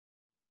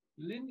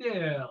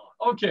Lindell.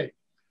 Okay.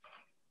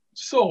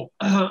 So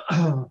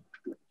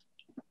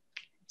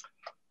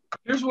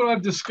here's what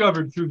I've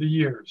discovered through the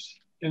years.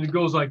 And it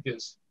goes like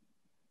this.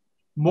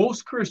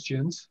 Most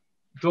Christians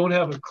don't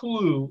have a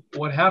clue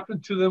what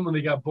happened to them when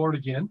they got born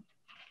again.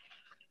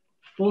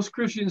 Most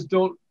Christians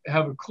don't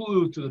have a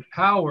clue to the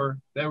power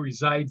that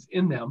resides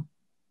in them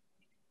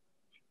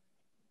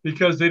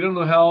because they don't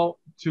know how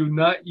to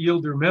not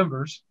yield their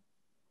members,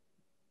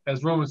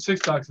 as Romans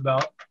 6 talks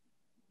about,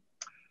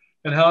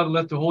 and how to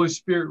let the Holy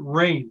Spirit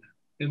reign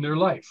in their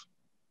life.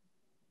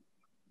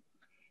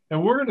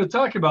 And we're going to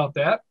talk about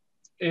that,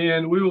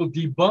 and we will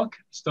debunk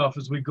stuff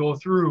as we go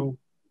through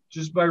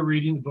just by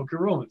reading the book of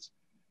Romans.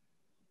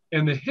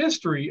 And the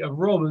history of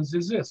Romans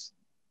is this.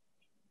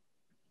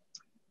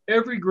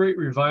 Every great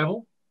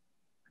revival,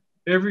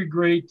 every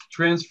great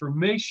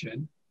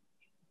transformation,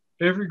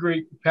 every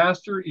great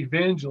pastor,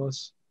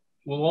 evangelist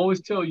will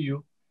always tell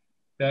you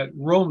that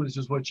Romans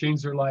is what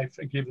changed their life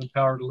and gave them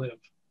power to live.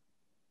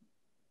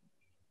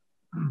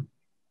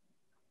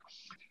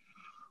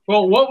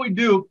 Well, what we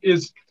do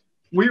is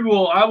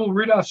I will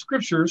read off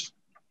scriptures,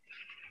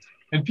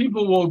 and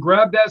people will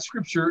grab that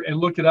scripture and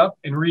look it up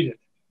and read it.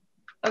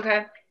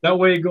 Okay. That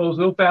way it goes a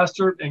little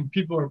faster and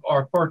people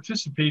are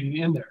participating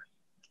in there.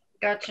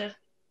 Gotcha.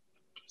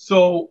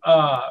 So,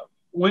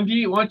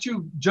 Wendy, why don't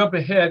you jump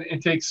ahead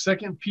and take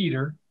 2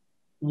 Peter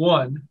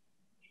 1,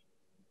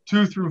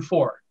 2 through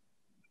 4.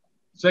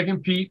 2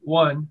 Pete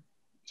 1,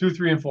 2,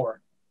 3, and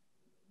 4.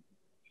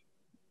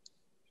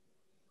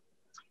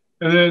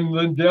 And then,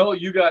 Lindell,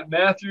 you got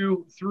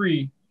Matthew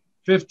 3,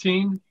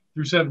 15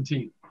 through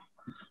 17.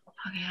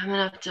 Okay, I'm going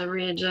to have to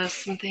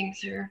readjust some things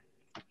here.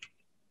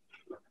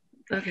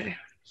 Okay.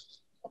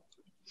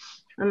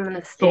 I'm going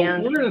to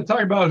stand. So we're going to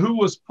talk about who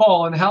was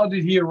Paul and how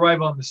did he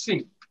arrive on the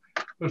scene.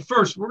 But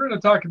first, we're going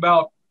to talk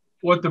about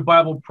what the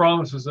Bible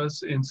promises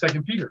us in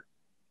 2 Peter.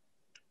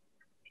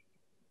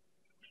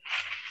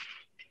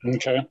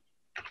 Okay.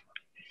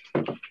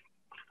 2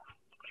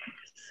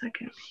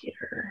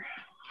 Peter.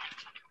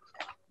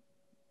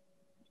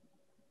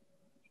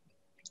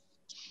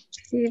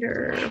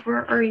 Peter,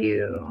 where are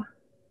you?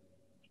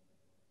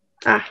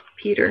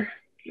 Peter.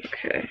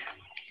 Okay.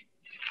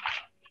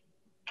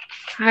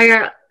 I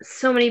got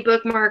so many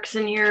bookmarks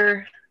in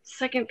here.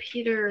 2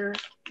 Peter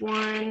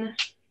 1.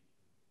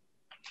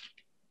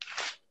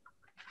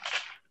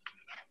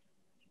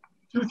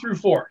 2 through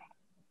 4.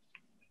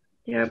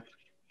 Yep.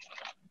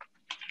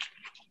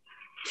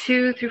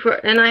 2 through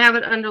 4. And I have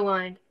it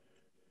underlined.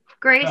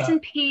 Grace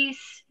and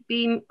peace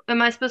be...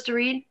 Am I supposed to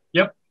read?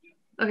 Yep.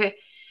 Okay.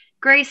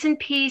 Grace and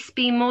peace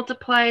be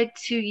multiplied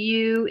to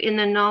you in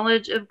the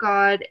knowledge of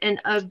God and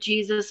of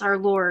Jesus our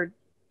Lord,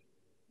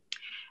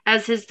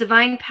 as his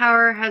divine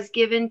power has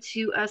given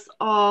to us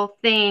all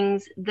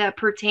things that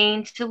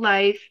pertain to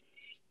life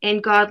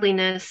and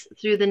godliness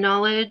through the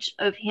knowledge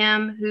of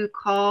him who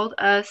called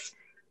us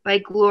by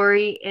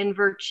glory and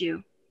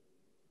virtue,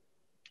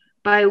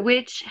 by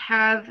which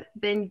have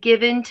been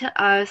given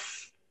to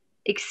us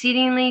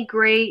exceedingly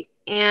great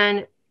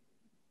and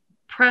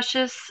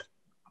precious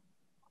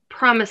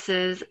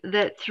promises,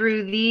 that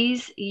through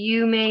these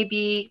you may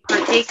be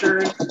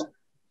partakers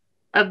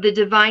of the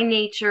divine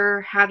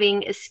nature,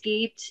 having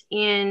escaped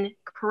in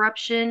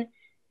corruption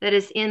that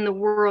is in the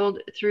world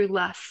through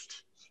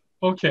lust.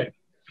 Okay,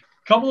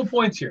 a couple of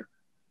points here.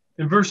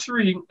 In verse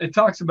 3, it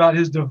talks about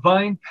his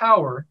divine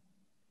power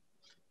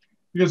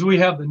because we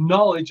have the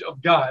knowledge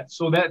of God.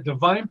 So that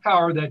divine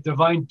power, that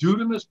divine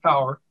dunamis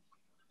power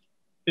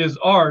is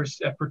ours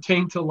that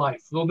pertain to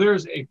life. So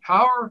there's a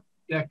power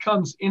that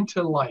comes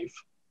into life,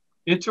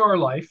 into our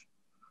life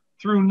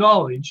through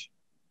knowledge,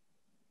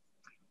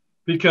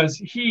 because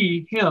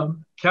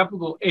him,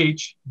 capital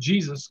H,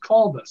 Jesus,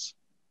 called us.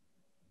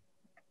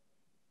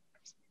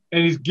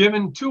 And he's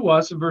given to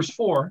us, in verse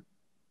 4,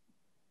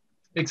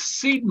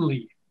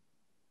 exceedingly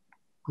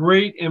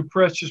great and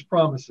precious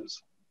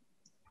promises.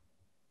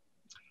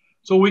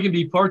 So we can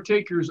be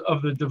partakers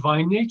of the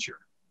divine nature.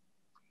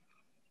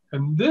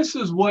 And this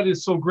is what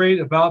is so great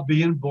about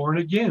being born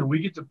again. We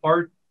get to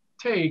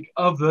partake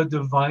of the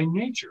divine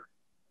nature.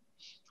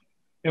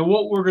 And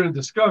what we're going to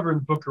discover in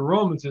the book of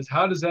Romans is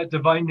how does that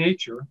divine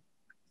nature,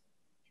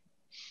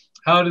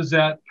 how does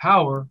that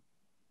power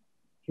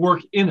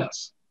work in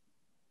us?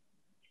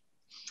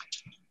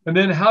 And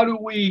then how do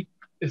we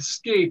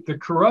escape the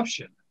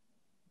corruption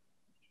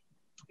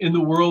in the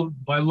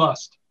world by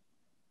lust?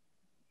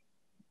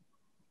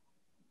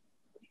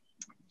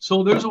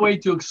 So there's a way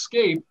to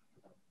escape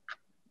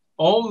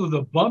all of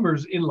the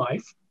bummers in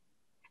life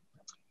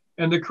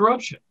and the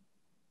corruption.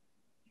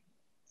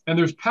 And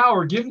there's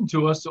power given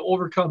to us to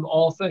overcome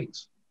all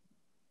things.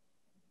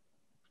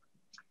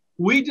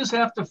 We just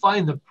have to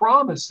find the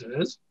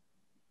promises,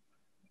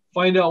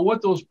 find out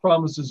what those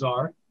promises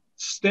are,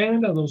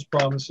 stand on those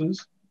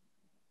promises,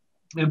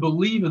 and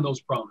believe in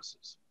those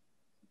promises.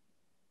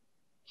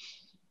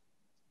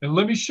 And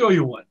let me show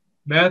you one.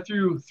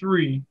 Matthew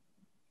 3,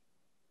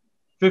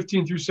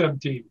 15 through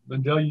 17.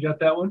 Lindell, you got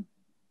that one?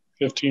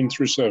 15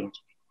 through 17.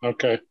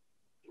 Okay.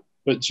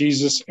 But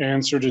Jesus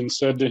answered and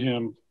said to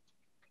him,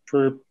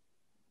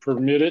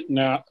 permit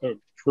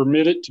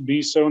it to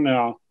be so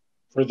now,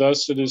 for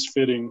thus it is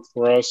fitting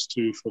for us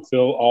to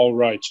fulfill all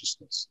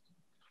righteousness.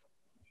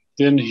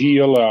 Then he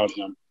allowed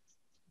him.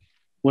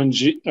 When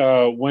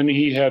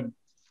he had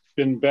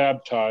been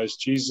baptized,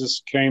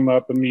 Jesus came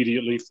up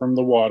immediately from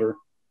the water,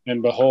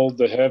 and behold,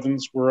 the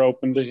heavens were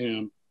opened to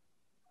him,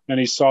 and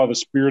he saw the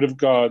Spirit of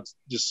God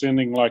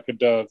descending like a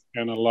dove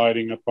and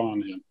alighting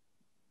upon him.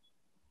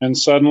 And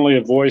suddenly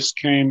a voice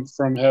came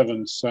from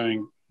heaven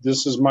saying,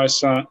 "This is my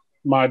son,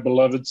 my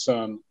beloved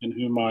Son, in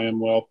whom I am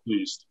well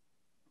pleased."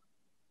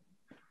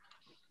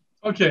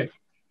 Okay.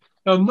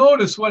 Now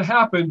notice what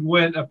happened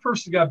when a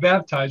person got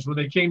baptized, when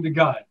they came to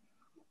God.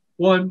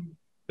 One,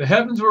 the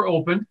heavens were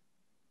opened.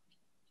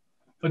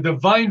 A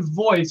divine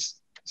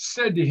voice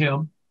said to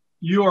him,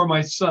 "You are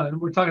my son."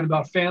 We're talking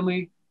about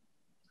family,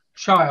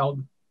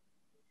 child,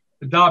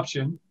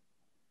 adoption.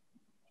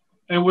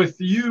 "And with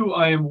you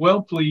I am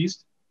well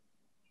pleased."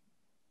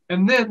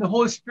 And then the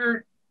Holy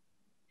Spirit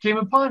came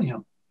upon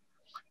him.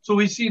 So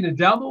we see an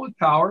endowment with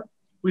power.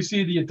 We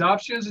see the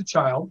adoption as a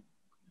child.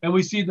 And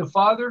we see the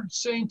Father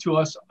saying to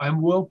us,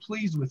 "I'm well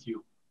pleased with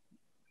you."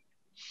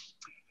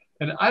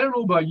 And I don't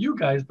know about you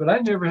guys, but I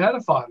never had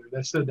a father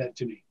that said that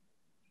to me.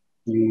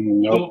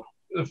 Nope.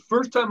 So the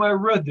first time I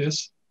read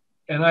this,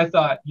 and I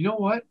thought, you know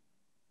what?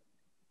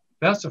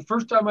 That's the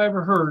first time I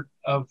ever heard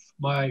of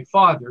my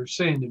father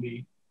saying to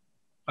me,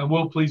 "I'm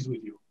well pleased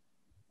with you."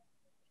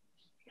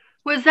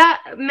 Was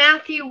that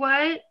Matthew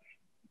what?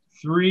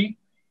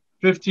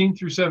 3:15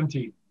 through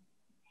 17.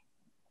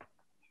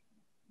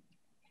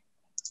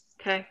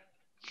 Okay.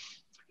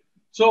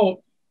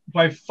 So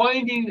by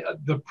finding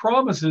the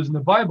promises in the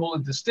Bible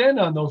and to stand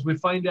on those, we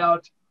find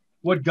out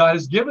what God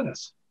has given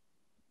us.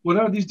 What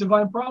are these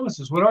divine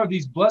promises? What are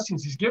these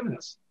blessings he's given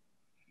us?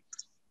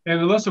 And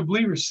unless a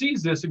believer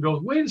sees this and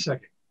goes, "Wait a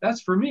second,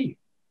 that's for me."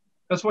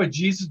 That's why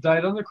Jesus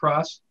died on the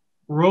cross,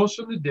 rose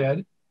from the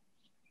dead,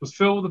 was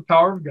filled with the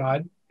power of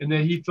God, and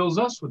then he fills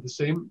us with the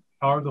same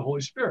power of the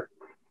Holy Spirit.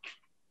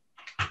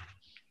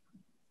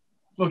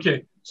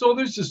 Okay, so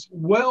there's this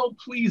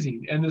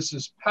well-pleasing, and this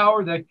is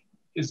power that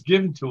is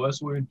given to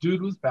us. We're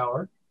endued with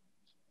power.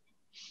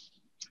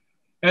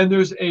 And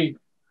it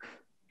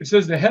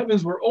says the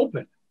heavens were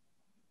open.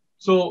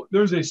 So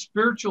there's a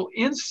spiritual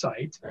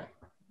insight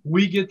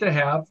we get to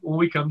have when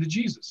we come to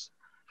Jesus.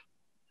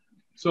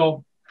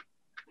 So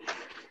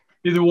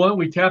either one,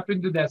 we tap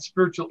into that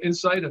spiritual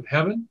insight of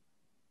heaven,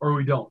 or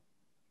we don't.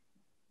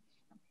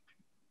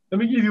 Let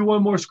me give you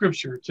one more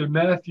scripture to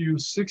Matthew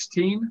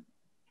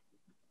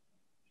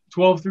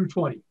 16:12 through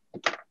 20.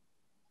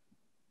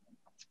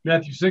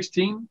 Matthew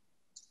 16:12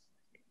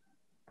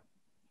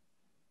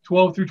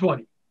 through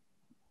 20.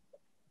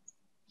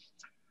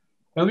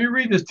 Now, let me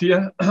read this to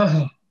you,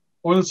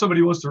 or if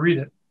somebody wants to read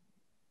it.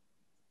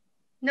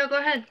 No, go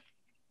ahead.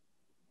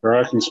 Or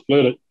I can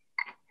split it.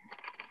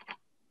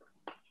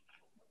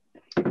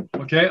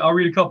 Okay, I'll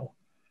read a couple.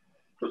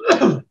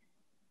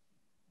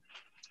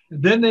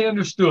 Then they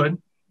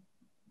understood,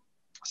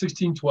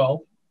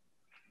 16:12,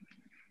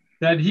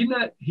 that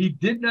he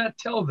did not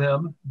tell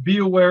them, "Be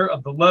aware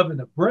of the leaven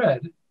of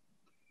bread,"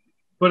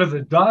 but of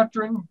the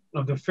doctrine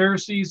of the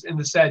Pharisees and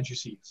the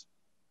Sadducees.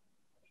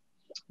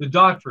 The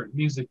doctrine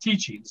means the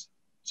teachings,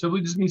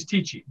 simply just means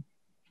teaching,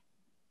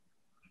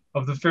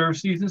 of the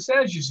Pharisees and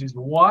Sadducees.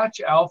 Watch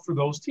out for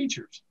those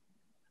teachers.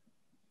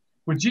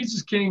 When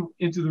Jesus came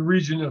into the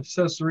region of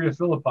Caesarea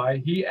Philippi,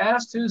 he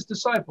asked his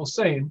disciples,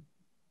 saying,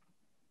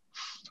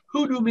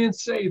 "Who do men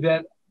say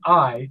that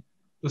I,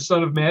 the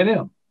Son of Man,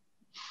 am?"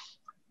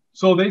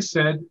 So they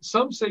said,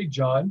 "Some say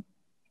John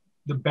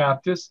the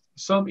Baptist,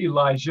 some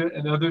Elijah,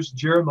 and others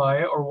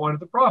Jeremiah or one of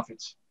the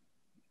prophets."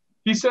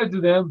 He said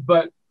to them,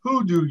 "But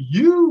who do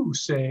you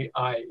say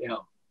I am?"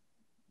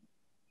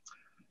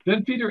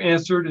 Then Peter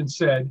answered and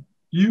said,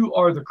 "You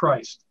are the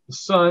Christ, the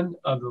Son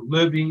of the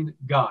living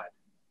God."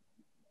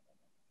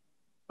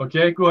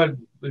 Okay, go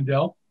ahead,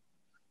 Lindell.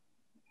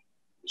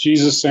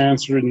 Jesus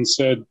answered and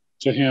said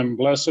to him,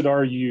 "Blessed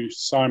are you,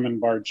 Simon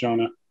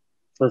Bar-Jonah,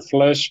 for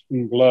flesh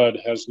and blood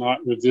has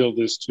not revealed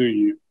this to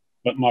you,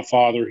 but my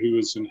Father who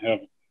is in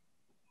heaven.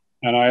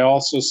 And I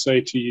also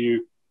say to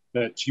you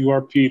that you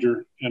are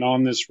Peter, and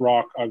on this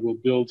rock I will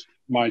build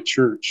my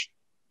church,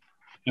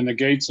 and the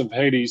gates of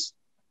Hades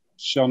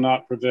shall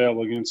not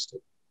prevail against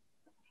it.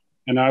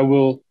 And I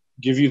will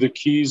give you the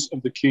keys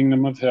of the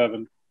kingdom of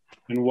heaven,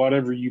 and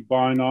whatever you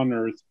bind on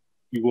earth,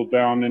 you will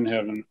bound in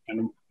heaven,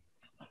 and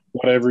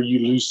whatever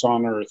you loose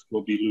on earth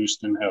will be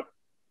loosed in heaven."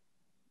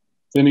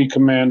 Then he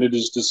commanded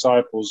his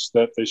disciples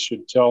that they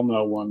should tell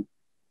no one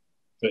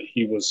that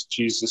he was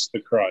Jesus the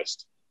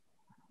Christ.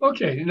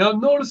 Okay, now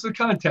notice the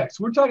context.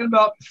 We're talking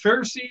about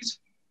Pharisees,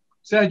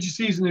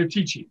 Sadducees, and their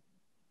teaching.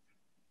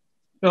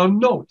 Now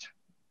note,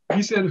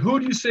 he said, "Who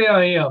do you say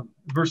I am?"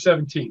 Verse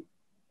 17.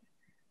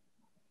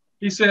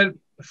 He said,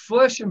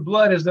 "Flesh and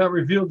blood has not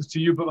revealed this to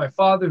you, but my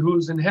Father who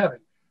is in heaven."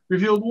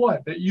 Revealed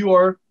what? That you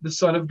are the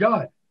Son of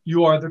God.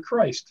 You are the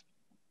Christ.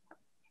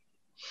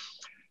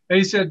 And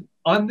he said,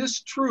 "On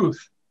this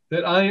truth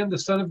that I am the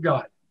Son of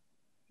God."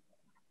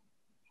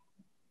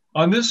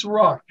 On this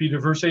rock, Peter,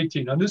 verse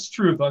 18, on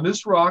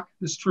this rock,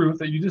 this truth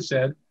that you just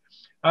said,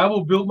 I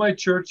will build my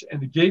church,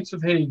 and the gates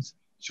of Hades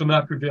shall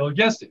not prevail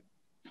against it.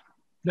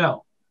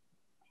 Now,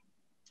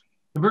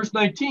 in verse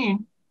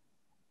 19,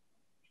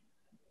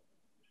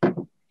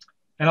 and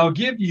I'll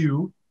give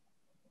you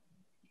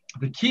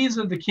the keys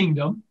of the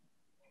kingdom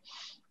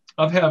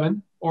of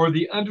heaven, or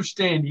the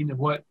understanding of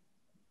what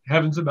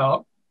heaven's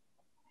about.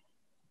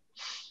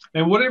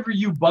 And whatever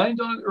you bind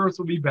on earth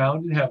will be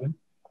bound in heaven,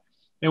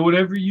 and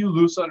whatever you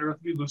loose on earth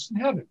will be loosed in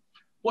heaven.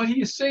 What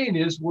he is saying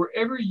is,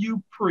 wherever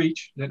you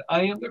preach that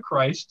I am the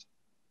Christ,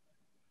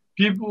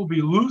 people will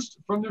be loosed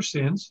from their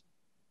sins,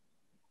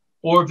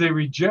 or if they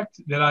reject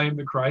that I am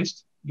the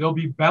Christ, they'll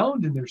be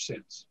bound in their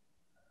sins.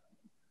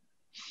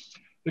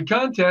 The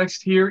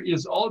context here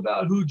is all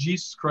about who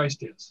Jesus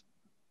Christ is.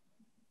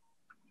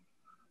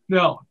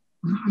 Now,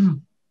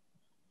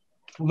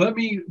 let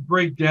me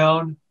break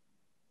down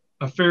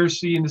a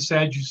Pharisee and a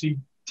Sadducee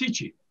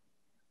teaching.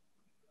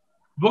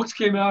 Books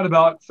came out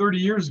about 30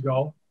 years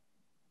ago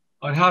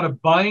on how to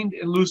bind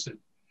and loosen,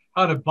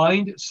 how to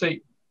bind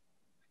Satan,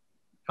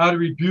 how to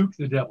rebuke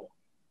the devil.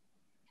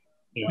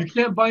 Yeah. You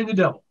can't bind the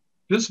devil.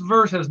 This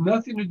verse has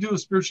nothing to do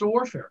with spiritual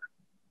warfare.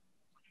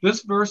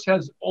 This verse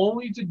has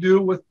only to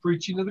do with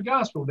preaching of the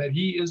gospel, that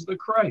he is the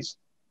Christ,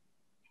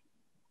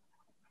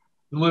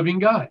 the living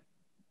God.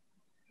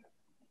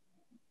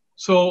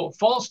 So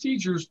false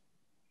teachers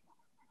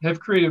have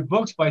created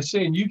books by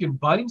saying you can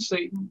bind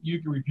Satan, you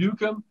can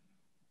rebuke him,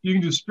 you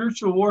can do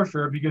spiritual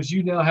warfare because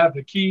you now have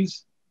the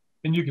keys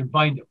and you can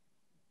bind him.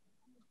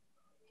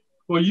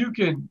 Well, you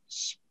can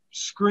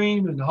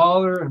scream and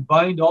holler and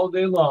bind all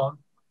day long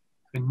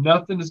and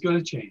nothing is going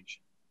to change.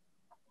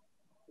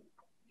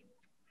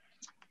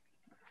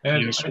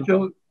 And yes,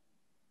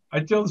 I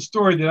tell the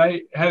story that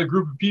I had a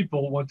group of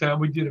people one time.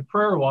 We did a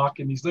prayer walk,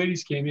 and these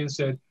ladies came in and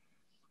said,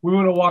 we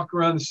want to walk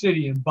around the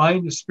city and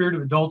bind the spirit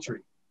of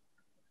adultery.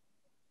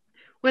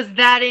 Was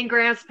that in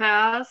Grants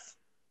Pass?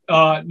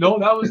 No,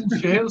 that was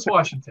in Chehalis,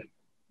 Washington.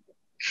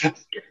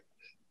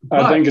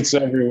 I think it's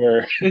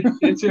everywhere.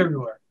 It's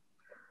everywhere.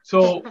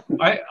 So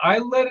I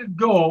let it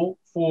go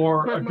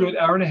for a good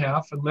hour and a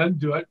half and let them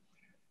do it.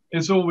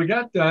 And so when we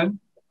got done,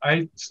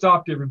 I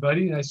stopped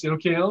everybody and I said,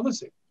 okay, now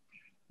listen.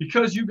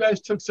 Because you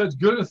guys took such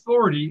good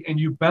authority and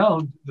you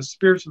bound the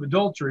spirits of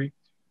adultery,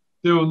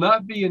 there will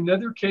not be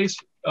another case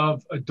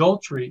of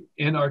adultery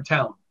in our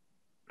town,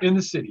 in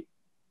the city.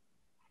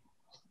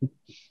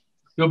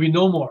 There'll be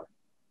no more.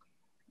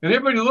 And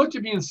everybody looked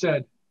at me and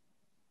said,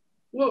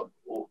 well,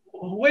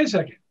 wait a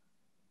second.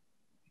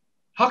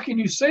 How can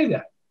you say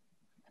that?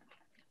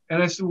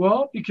 And I said,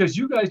 well, because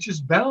you guys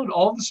just bound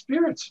all the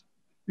spirits.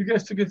 You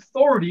guys took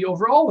authority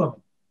over all of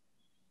them.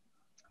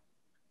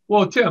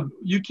 Well, Tim,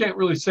 you can't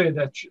really say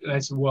that. And I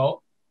said,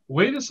 well,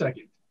 wait a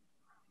second.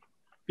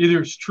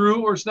 Either it's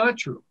true or it's not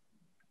true.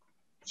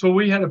 So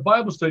we had a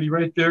Bible study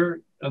right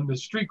there on the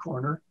street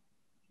corner,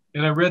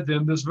 and I read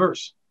them this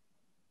verse.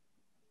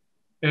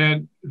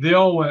 And they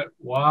all went,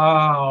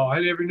 wow, I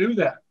never knew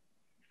that.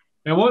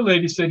 And one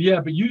lady said, yeah,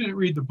 but you didn't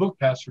read the book,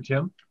 Pastor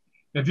Tim.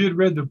 If you had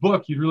read the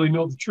book, you'd really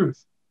know the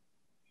truth.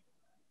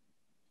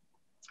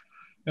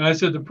 And I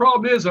said, the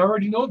problem is I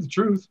already know the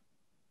truth.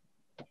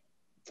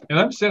 And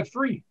I'm set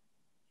free.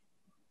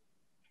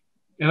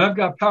 And I've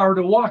got power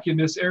to walk in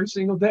this every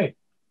single day.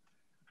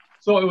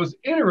 So it was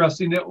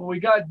interesting that when we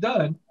got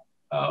done,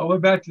 I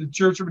went back to the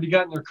church, everybody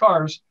got in their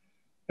cars,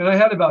 and I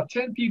had about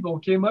 10 people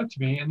came up to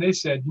me and they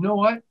said, you know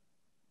what?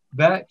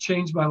 That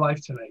changed my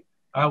life tonight.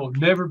 I will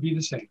never be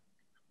the same.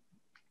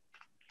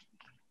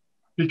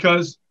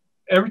 Because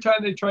every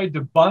time they tried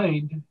to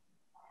bind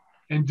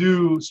and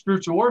do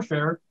spiritual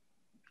warfare,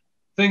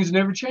 things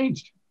never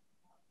changed.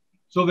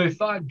 So they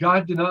thought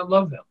God did not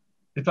love them.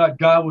 They thought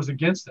God was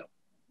against them.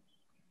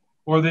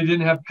 Or they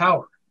didn't have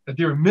power, that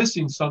they were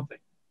missing something.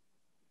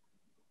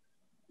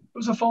 It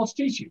was a false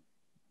teaching.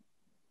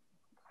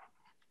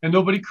 And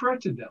nobody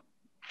corrected them.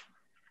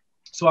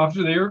 So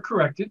after they were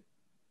corrected,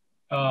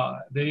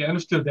 they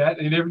understood that,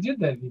 and they never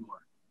did that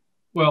anymore.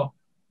 Well,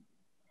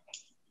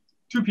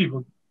 2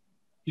 people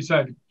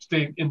decided to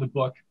stay in the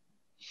book.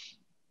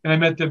 And I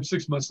met them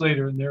 6 months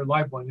later, and their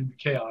life went into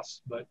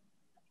chaos. But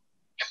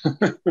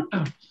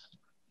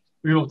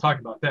we won't talk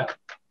about that.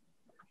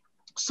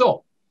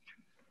 So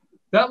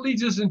that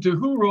leads us into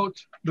who wrote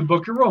the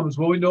book of Romans.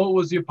 Well, we know it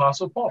was the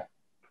Apostle Paul.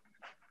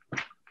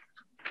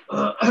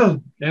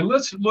 And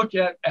let's look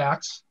at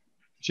Acts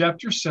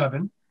chapter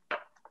 7,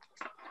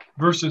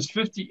 verses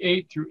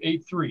 58 through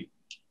 83.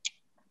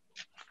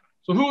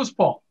 So who was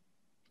Paul?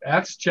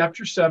 Acts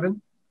chapter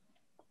 7,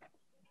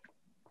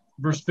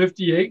 verse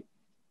 58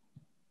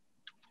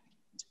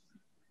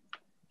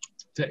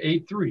 to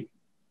 83.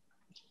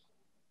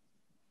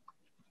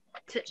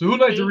 So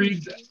who'd like to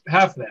read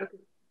half that?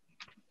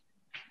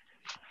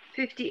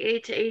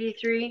 58 to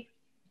 83.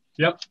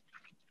 Yep.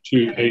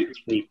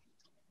 283.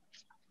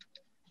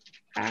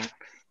 Acts.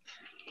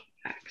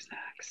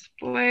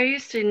 Boy,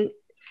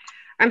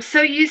 I'm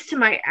so used to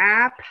my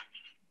app.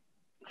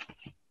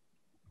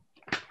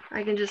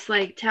 I can just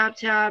like tap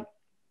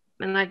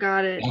and I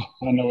got it.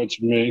 I know what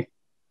you mean.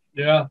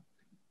 Yeah.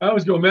 I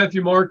always go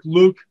Matthew, Mark,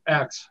 Luke,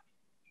 Acts.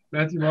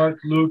 Matthew, Mark,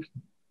 Luke,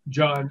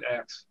 John,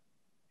 Acts.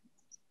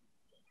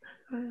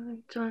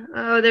 John.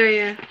 Oh, there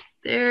you are.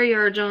 There you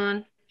are,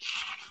 John.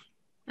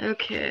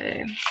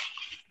 Okay.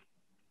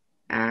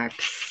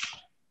 Acts.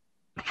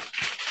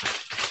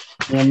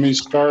 You want me to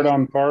start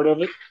on part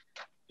of it?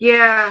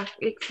 Yeah,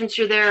 since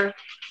you're there.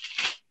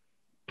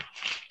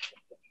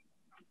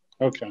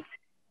 Okay.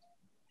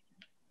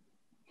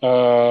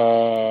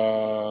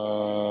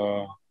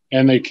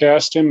 And they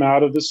cast him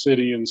out of the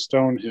city and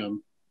stoned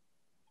him.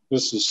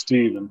 This is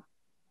Stephen.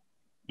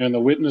 And the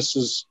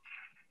witnesses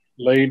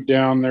laid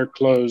down their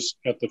clothes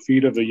at the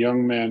feet of a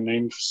young man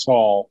named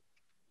Saul.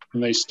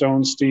 And they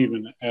stoned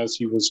Stephen as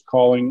he was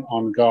calling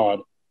on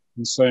God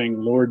and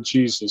saying, Lord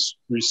Jesus,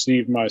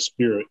 receive my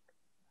spirit.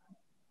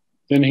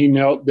 Then he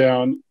knelt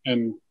down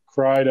and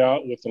cried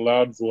out with a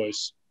loud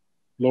voice,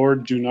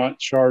 Lord, do not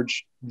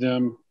charge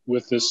them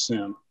with this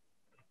sin.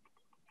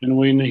 And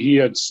when he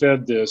had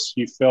said this,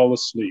 he fell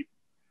asleep.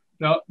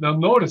 Now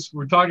notice,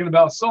 we're talking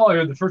about Saul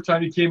here the first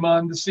time he came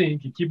on the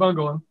scene. You keep on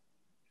going.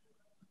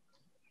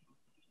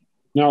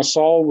 Now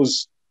Saul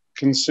was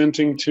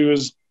consenting to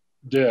his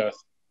death.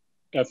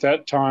 At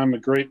that time, a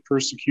great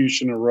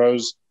persecution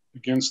arose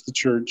against the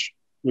church,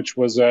 which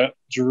was at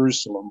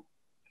Jerusalem,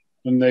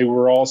 and they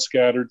were all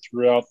scattered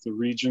throughout the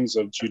regions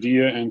of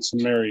Judea and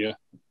Samaria,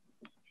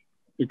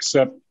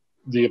 except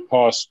the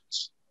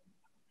apostles.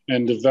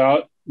 And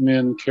devout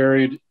men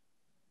carried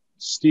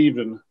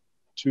Stephen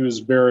to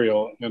his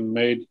burial and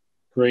made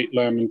great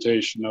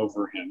lamentation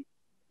over him.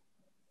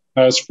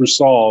 As for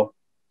Saul,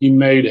 he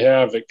made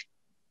havoc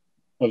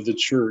of the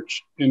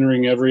church,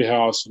 entering every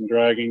house and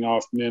dragging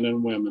off men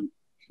and women,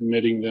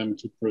 committing them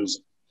to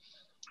prison.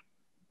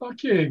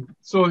 Okay,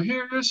 so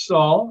here is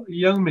Saul, a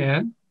young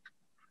man,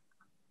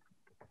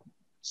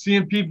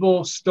 seeing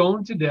people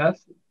stoned to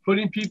death,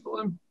 putting people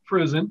in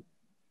prison,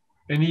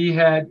 and he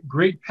had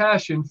great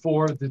passion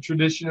for the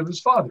tradition of his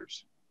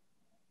fathers.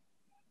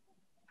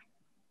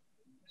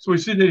 So we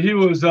see that he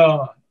was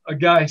a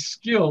guy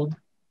skilled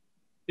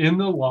in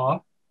the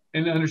law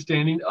and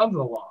understanding of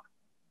the law.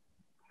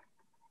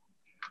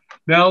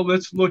 Now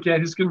let's look at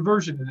his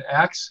conversion in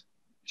Acts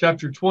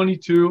chapter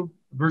 22,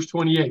 verse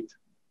 28.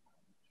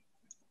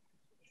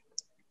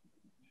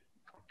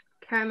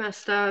 Okay, I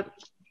messed up.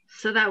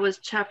 So that was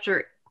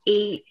chapter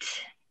 8.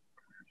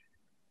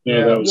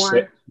 Yeah, that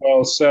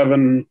was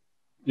 7.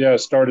 Yeah, it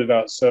started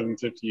out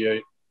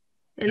 7:58.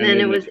 And then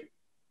it was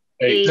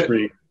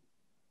 8:3.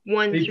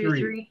 1 through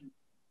 3.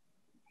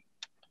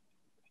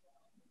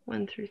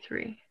 1 through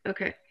 3.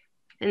 Okay.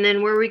 And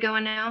then where are we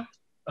going now?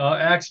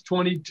 Acts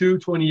 22,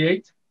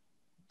 28.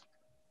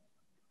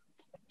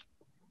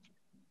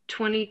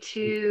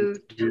 22,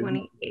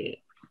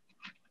 28.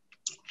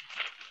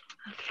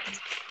 Okay.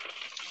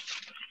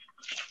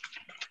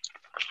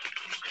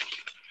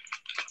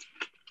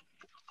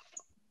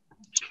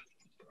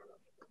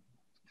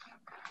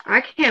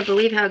 I can't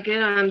believe how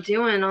good I'm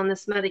doing on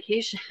this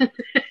medication.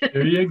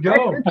 There you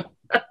go.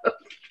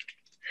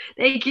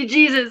 Thank you,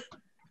 Jesus.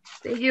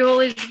 Thank you,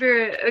 Holy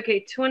Spirit.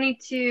 Okay,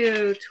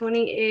 22,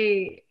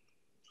 28.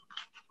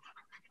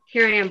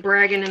 Here I am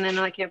bragging and then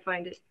I can't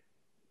find it.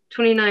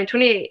 29,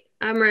 28.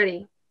 I'm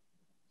ready.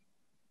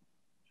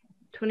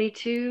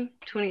 22,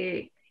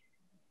 28.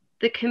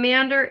 The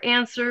commander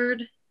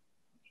answered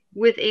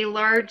with a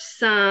large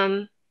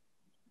sum.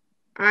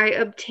 I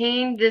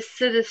obtained this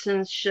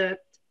citizenship.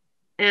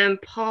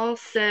 And Paul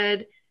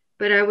said,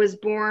 but I was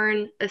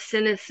born a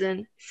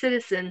citizen.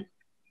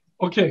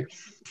 Okay.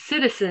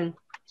 Citizen.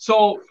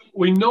 So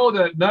we know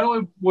that not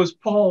only was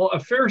Paul a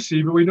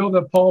Pharisee, but we know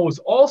that Paul was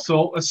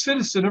also a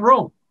citizen of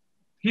Rome.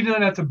 He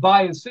didn't have to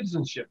buy his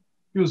citizenship.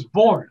 He was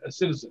born a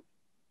citizen.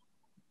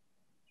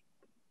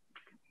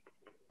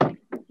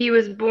 He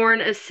was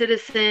born a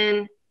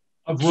citizen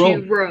of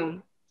Rome. To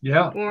Rome.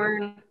 Yeah.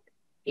 Born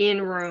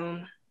in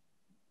Rome,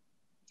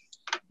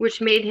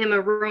 which made him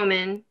a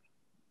Roman.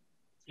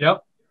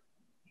 Yep.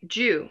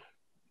 Jew.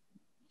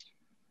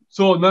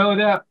 So none of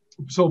that.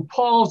 So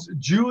Paul's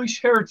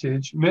Jewish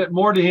heritage meant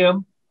more to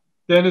him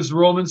than his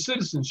Roman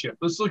citizenship.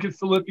 Let's look at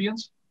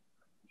Philippians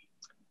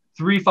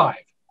 3:5.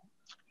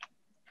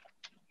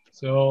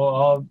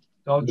 So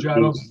I'll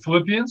jot up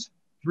Philippians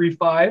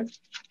 3:5.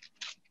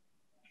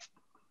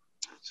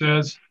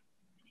 Says,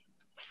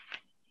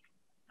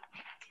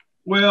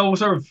 well, we'll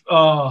start with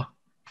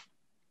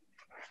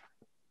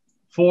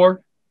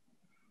 4.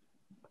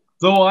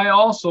 Though I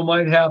also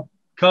might have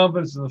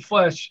confidence in the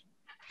flesh,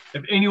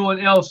 if anyone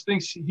else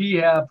thinks he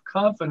have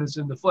confidence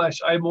in the flesh,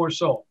 I more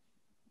so.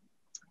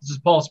 This is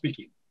Paul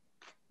speaking.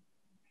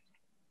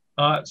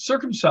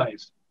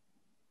 Circumcised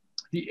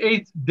the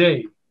 8th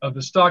day of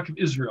the stock of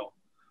Israel,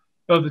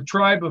 of the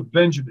tribe of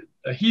Benjamin,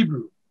 a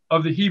Hebrew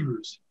of the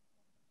Hebrews,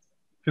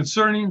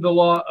 concerning the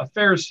law a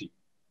Pharisee,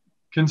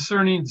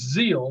 concerning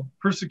zeal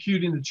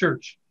persecuting the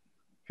church,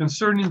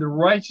 concerning the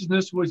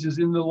righteousness which is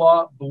in the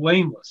law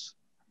blameless.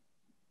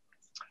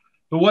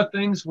 But what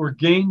things were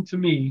gained to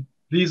me,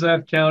 these I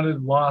have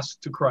counted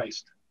lost to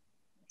Christ.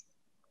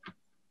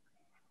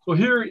 So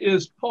here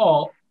is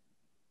Paul,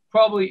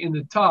 probably in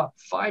the top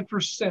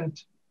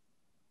 5%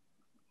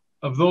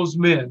 of those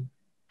men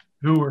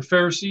who were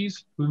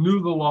Pharisees, who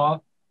knew the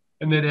law,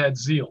 and that had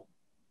zeal.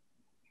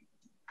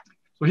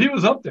 So he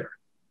was up there.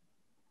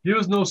 He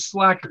was no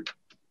slacker.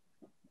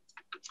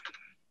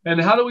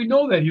 And how do we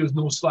know that he was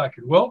no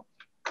slacker? Well,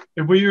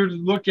 if we were to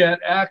look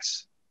at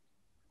Acts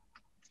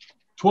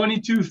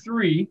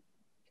 22:3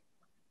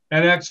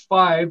 and Acts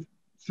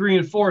 5:3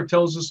 and 4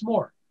 tells us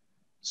more.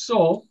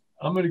 So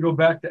I'm going to go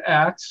back to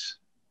Acts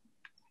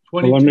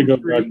 22:3. Well, let me go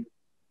back.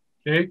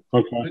 Okay.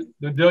 Okay.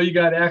 Nadell, you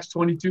got Acts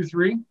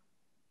 22:3?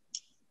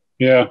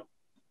 Yeah.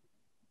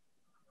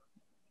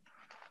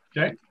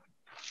 Okay.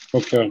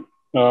 Okay.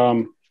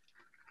 I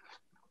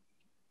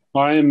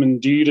am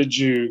indeed a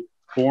Jew,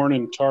 born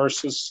in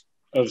Tarsus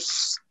of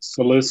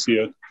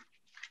Cilicia,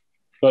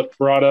 but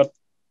brought up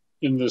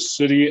in the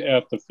city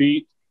at the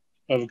feet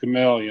of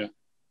Gamaliel,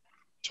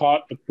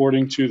 taught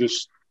according to the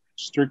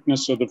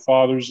strictness of the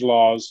Father's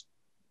laws,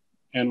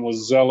 and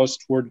was zealous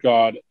toward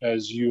God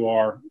as you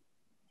are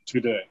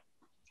today.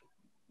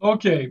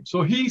 Okay,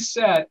 so he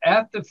sat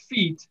at the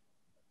feet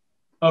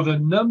of the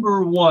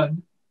number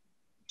one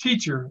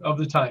teacher of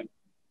the time.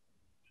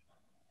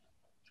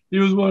 He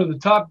was one of the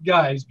top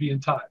guys being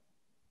taught.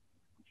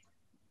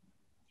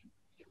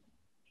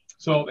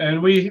 So,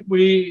 and we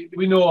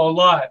know a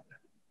lot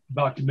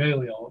about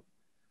Gamaliel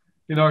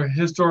in our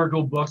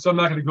historical books. I'm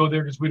not going to go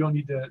there because we don't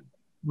need to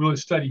really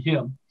study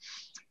him.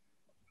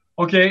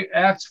 Okay,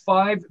 Acts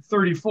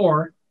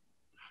 5:34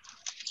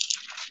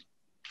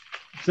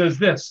 says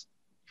this.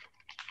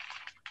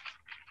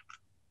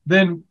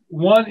 Then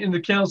one in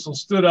the council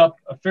stood up,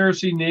 a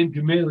Pharisee named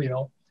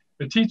Gamaliel,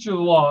 the teacher of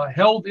the law,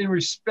 held in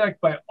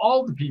respect by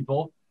all the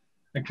people,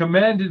 and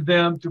commanded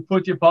them to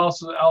put the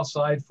apostles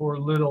outside for a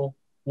little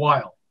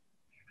while.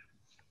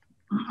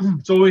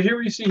 So here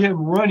we see him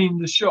running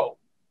the show.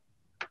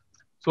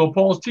 So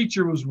Paul's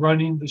teacher was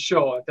running the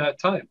show at that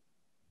time,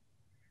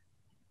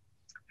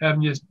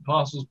 having his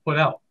apostles put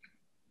out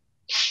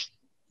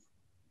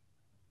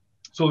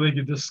so they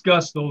could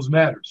discuss those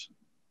matters.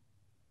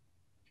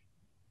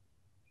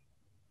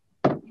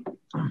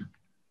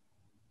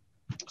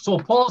 So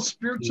Paul's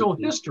spiritual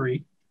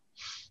history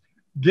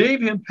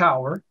gave him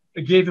power,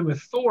 it gave him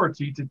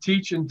authority to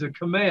teach and to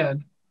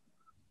command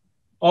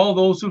all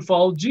those who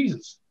followed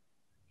Jesus,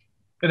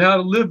 and how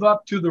to live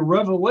up to the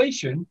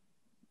revelation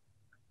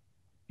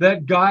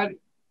that God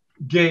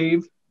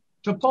gave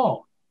to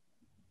Paul.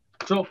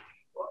 So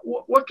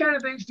what kind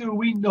of things do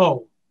we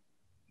know?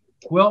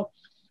 Well,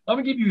 I'm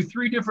going to give you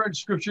 3 different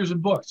scriptures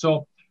and books. So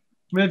I'm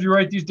going to have you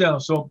write these down.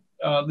 So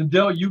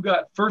Lindell, you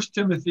got 1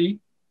 Timothy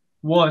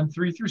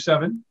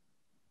 1:3-7.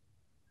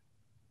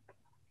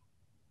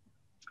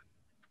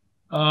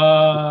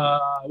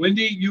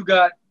 Wendy, you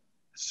got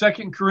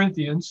 2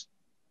 Corinthians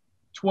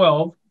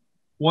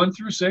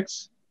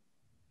 12:1-6.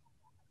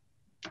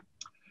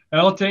 And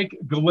I'll take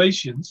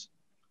Galatians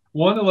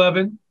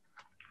 1:11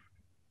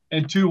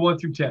 and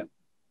 2:1-10.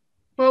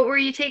 What were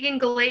you taking,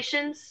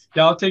 Galatians?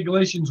 Yeah, I'll take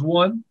Galatians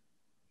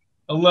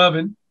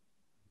 1:11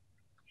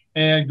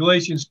 and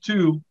Galatians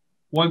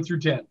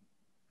 2:1-10.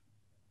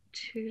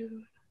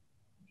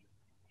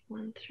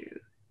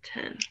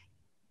 2:1-10.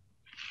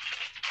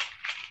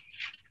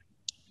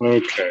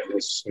 Okay,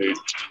 let's see.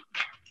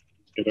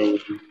 Get over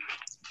here.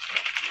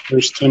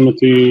 1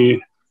 Timothy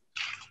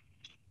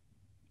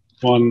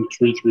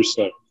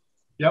 1:3-7.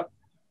 Yep.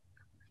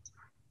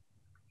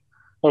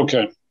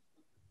 Okay.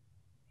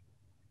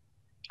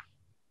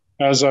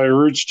 As I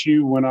urged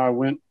you when I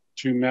went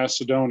to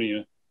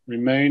Macedonia,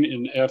 remain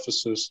in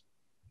Ephesus,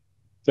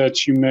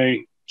 that you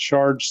may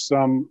charge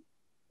some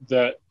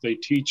that they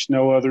teach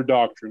no other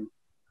doctrine,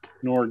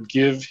 nor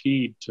give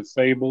heed to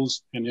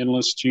fables and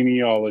endless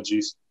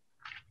genealogies,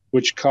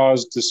 which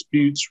cause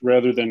disputes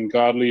rather than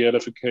godly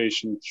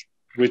edification,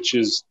 which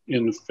is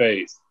in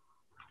faith.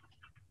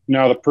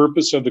 Now the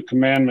purpose of the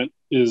commandment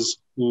is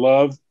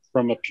love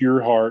from a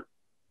pure heart,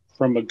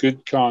 from a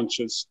good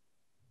conscience,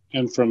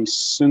 and from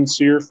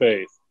sincere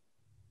faith,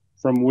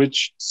 from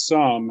which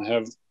some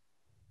have,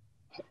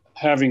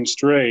 having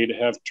strayed,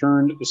 have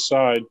turned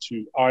aside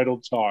to idle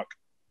talk,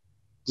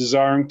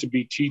 desiring to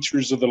be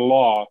teachers of the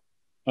law,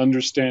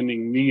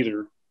 understanding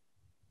neither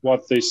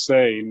what they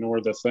say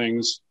nor the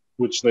things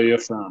which they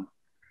affirm.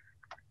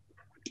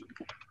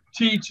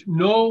 Teach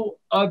no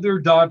other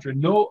doctrine,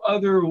 no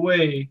other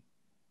way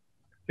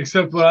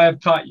except what I have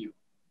taught you.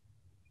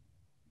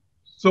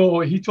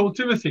 So he told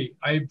Timothy,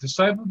 I have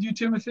discipled you,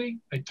 Timothy.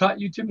 I taught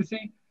you,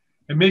 Timothy.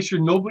 And make sure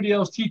nobody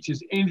else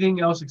teaches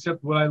anything else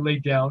except what I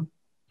laid down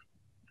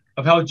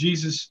of how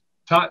Jesus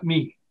taught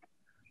me.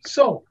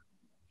 So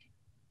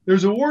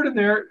there's a word in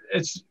there.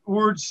 It's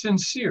word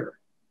sincere.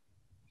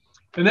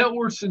 And that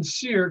word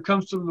sincere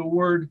comes from the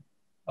word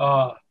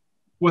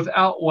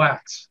without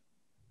wax.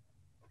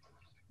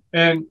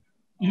 And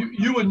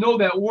you would know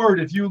that word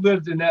if you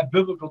lived in that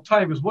biblical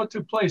time, because what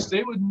took place,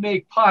 they would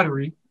make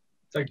pottery,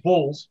 it's like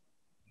bowls.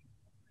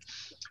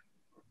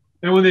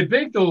 And when they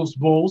baked those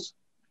bowls,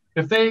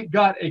 if they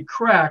got a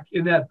crack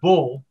in that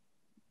bowl,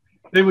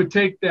 they would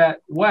take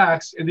that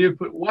wax and they would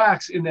put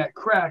wax in that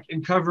crack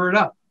and cover it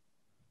up.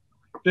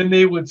 Then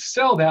they would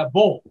sell that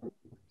bowl.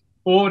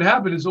 Well, what would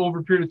happen is over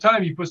a period of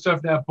time, you put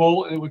stuff in that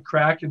bowl and it would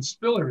crack and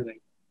spill everything.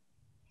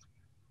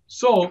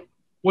 So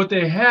what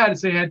they had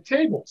is they had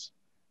tables.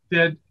 They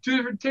had two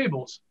different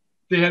tables.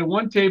 They had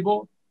one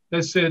table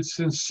that said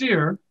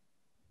sincere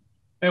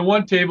and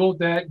one table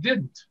that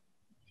didn't.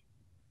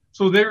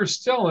 So they were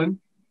selling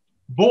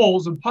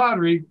bowls and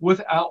pottery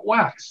without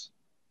wax.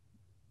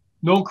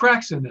 No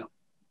cracks in them.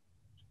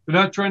 They're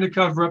not trying to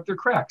cover up their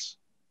cracks.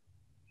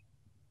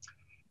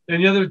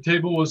 And the other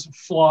table was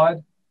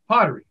flawed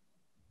pottery.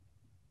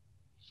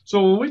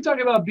 So when we talk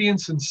about being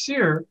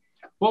sincere,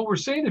 what we're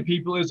saying to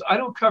people is, I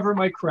don't cover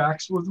my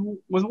cracks with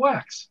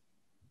wax.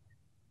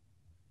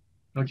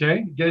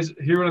 Okay, you guys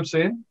hear what I'm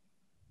saying?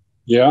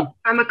 Yeah.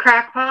 I'm a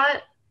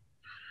crackpot.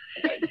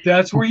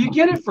 That's where you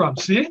get it from.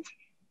 See it?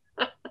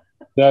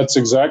 That's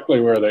exactly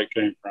where that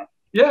came from.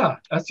 Yeah,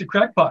 that's the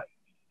crackpot.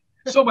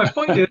 So my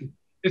point is,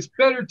 it's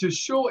better to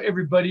show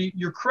everybody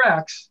your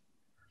cracks,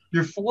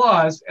 your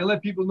flaws, and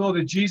let people know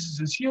that Jesus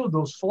has healed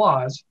those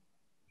flaws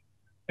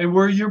and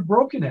where you're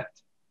broken at.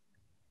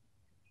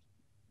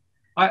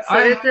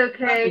 It's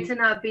okay to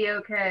not be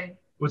okay.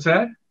 What's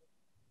that?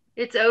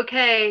 It's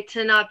okay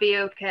to not be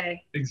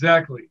okay.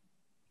 Exactly.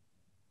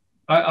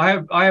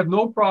 I have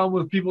no problem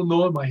with people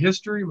knowing my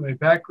history, my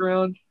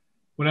background.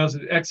 When I was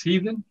an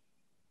ex-heathen,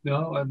 when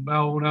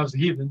I was a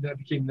heathen, that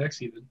became an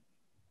ex-heathen.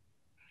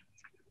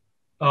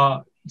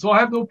 So I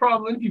have no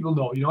problem letting people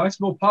know. I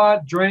smoked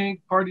pot,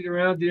 drank, partied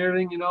around, did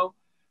everything.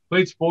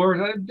 Played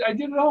sports. I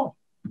did it all,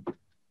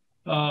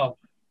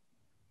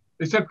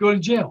 except go to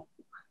jail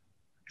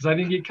because I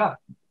didn't get caught.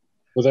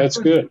 Well, that's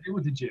good. I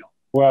went to jail.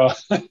 Well,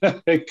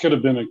 it could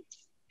have been a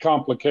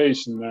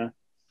complication there.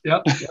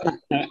 Yep.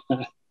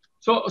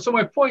 So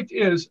my point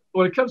is,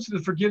 when it comes to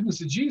the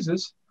forgiveness of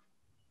Jesus,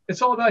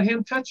 it's all about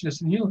him touching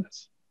us and healing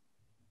us.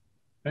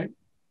 Right?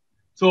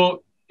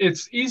 So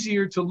it's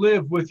easier to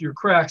live with your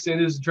cracks than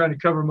it is trying to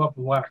cover them up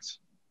with wax.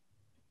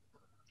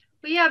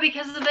 Well, yeah,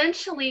 because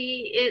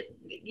eventually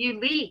you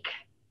leak.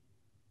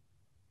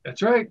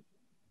 That's right.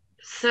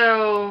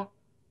 So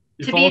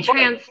to be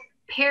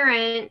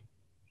transparent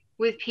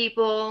with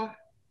people,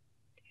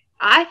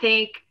 I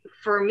think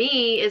for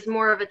me is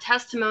more of a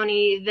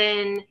testimony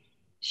than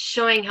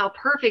showing how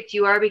perfect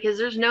you are, because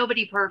there's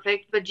nobody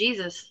perfect but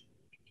Jesus.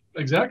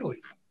 Exactly.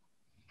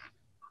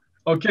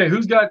 Okay,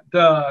 who's got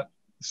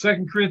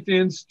 2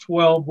 Corinthians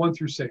 12, 1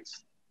 through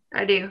 6?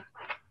 I do.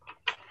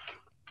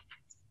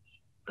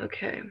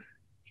 Okay.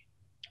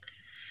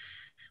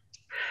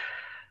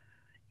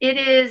 It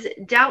is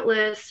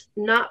doubtless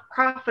not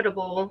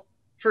profitable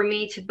for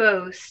me to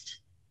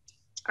boast.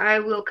 I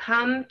will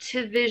come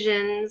to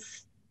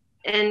visions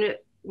and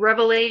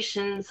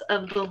revelations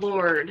of the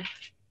Lord.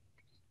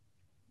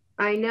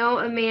 I know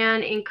a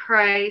man in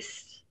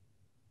Christ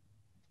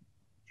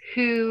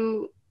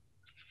who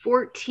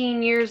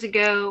 14 years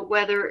ago,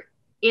 whether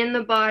in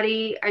the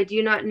body I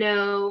do not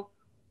know,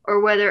 or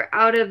whether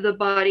out of the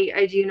body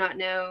I do not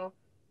know,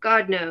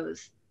 God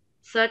knows.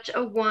 Such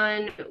a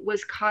one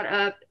was caught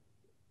up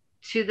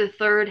to the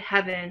third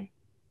heaven.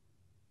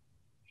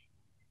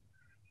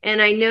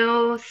 And I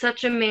know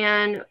such a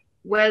man,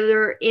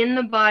 whether in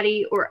the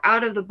body or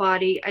out of the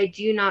body, I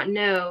do not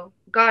know,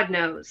 God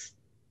knows,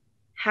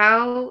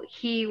 how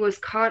he was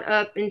caught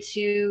up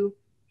into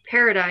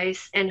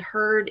paradise and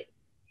heard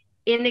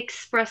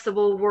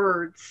inexpressible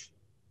words,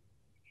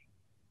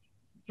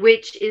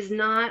 which is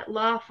not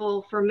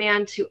lawful for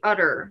man to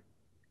utter.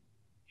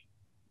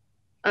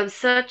 Of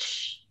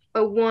such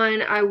a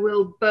one I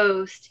will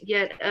boast,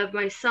 yet of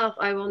myself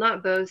I will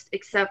not boast,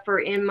 except for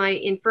in my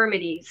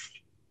infirmities.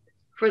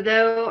 For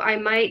though I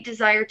might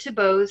desire to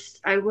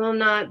boast, I will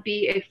not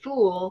be a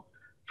fool,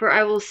 for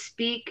I will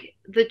speak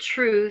the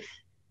truth,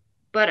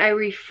 but I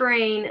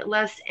refrain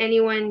lest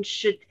anyone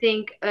should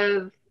think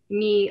of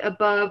me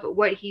above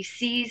what he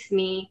sees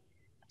me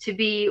to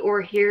be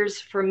or hears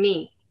from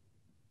me.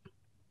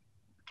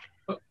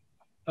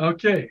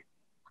 Okay.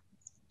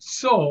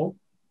 So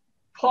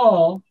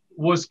Paul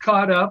was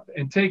caught up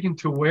and taken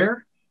to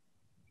where?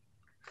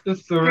 The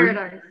third.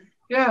 Paradise.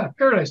 Yeah,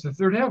 paradise, the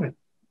third heaven.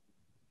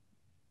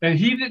 And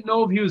he didn't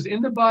know if he was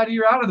in the body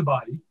or out of the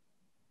body,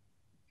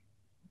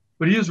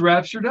 but he was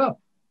raptured up.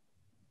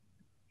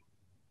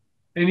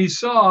 And he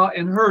saw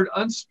and heard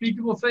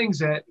unspeakable things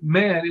that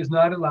man is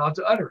not allowed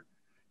to utter.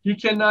 He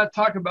cannot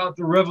talk about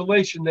the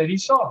revelation that he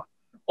saw,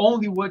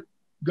 only what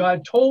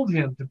God told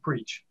him to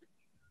preach.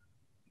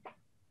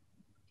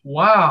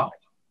 Wow.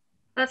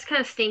 That's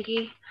kind of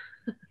stinky.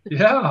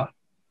 Yeah.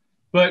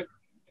 But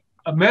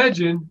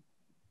imagine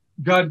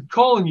God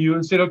calling you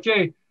and said,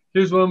 okay,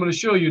 here's what I'm going to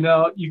show you.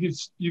 Now you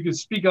could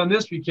speak on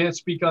this, but you can't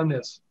speak on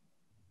this.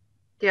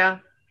 Yeah.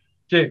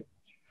 Okay.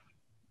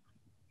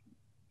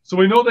 So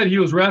we know that he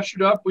was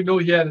raptured up. We know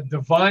he had a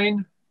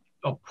divine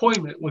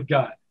appointment with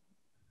God.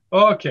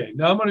 Okay,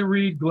 now I'm going to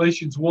read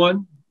Galatians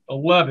 1,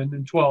 11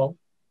 and 12.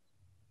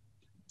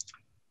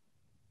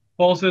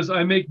 Paul says,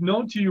 I make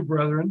known to you,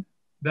 brethren,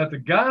 that the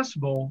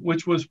gospel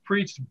which was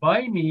preached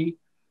by me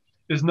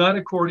is not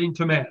according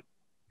to man.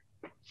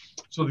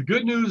 So the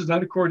good news is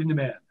not according to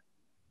man.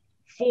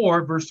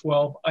 For, verse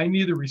 12, I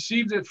neither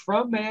received it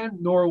from man,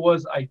 nor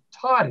was I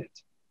taught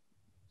it,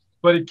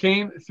 but it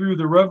came through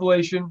the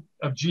revelation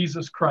of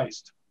Jesus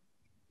Christ.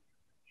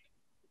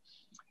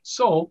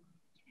 So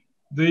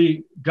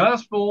the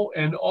gospel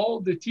and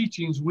all the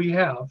teachings we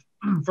have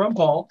from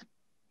Paul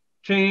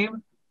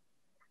came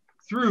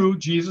through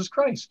Jesus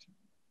Christ.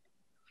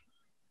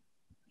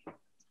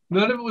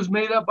 None of it was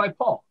made up by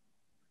Paul.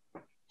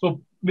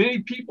 So many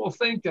people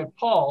think that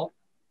Paul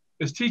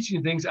is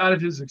teaching things out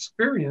of his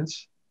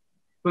experience,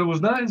 but it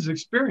was not his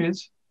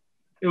experience.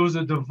 It was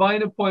a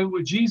divine appointment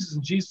with Jesus,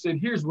 and Jesus said,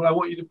 here's what I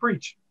want you to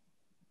preach.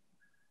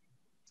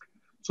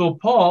 So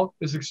Paul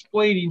is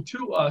explaining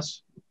to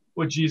us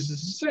what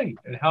Jesus is saying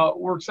and how it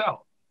works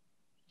out.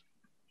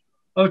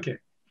 Okay,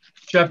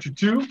 chapter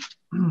 2,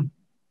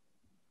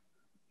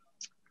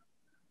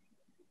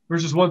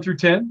 verses 1 through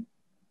 10.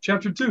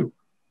 Chapter 2.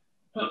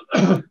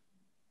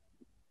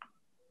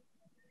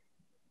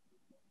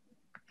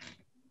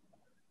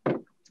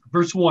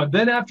 Verse 1,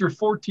 then after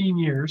 14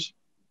 years,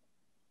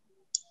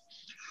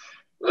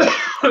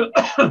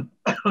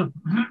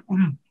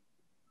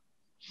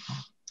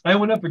 I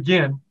went up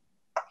again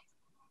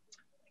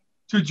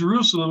to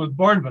Jerusalem with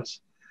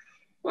Barnabas,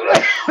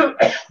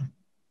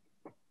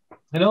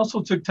 and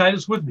also took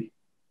Titus with me.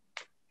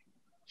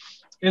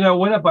 And I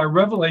went up by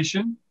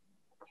revelation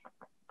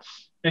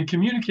and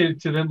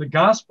communicated to them the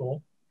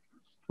gospel,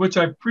 which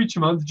I preach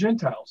among the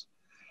Gentiles.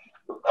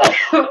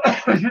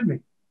 Excuse me.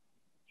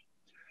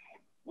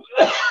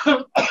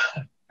 A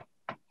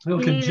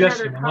little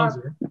congestion in my lungs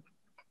there.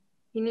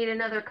 You need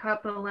another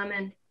cup of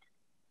lemon.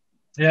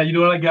 Yeah, you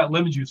know what? I got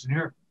lemon juice in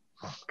here.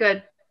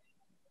 Good.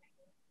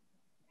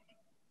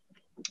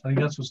 I think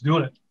that's what's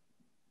doing it.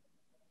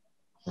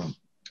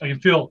 I can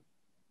feel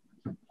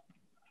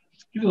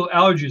little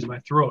allergies in my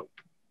throat.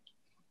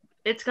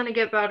 It's going to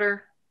get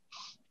better.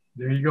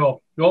 There you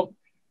go. Well,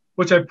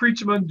 which I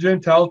preach among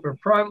Gentiles, but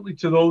privately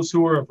to those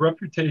who are of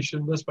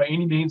reputation, lest by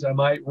any means I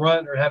might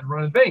run or have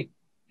run in vain.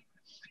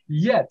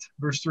 Yet,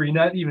 verse 3,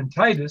 not even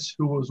Titus,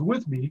 who was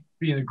with me,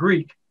 being a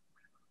Greek,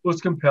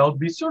 was compelled to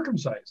be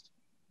circumcised.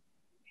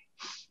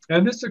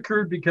 And this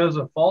occurred because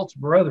of false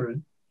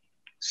brethren,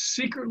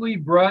 secretly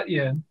brought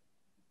in,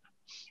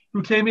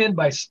 who came in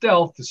by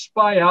stealth to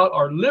spy out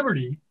our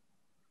liberty,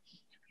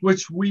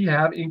 which we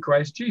have in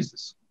Christ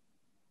Jesus,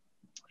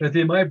 that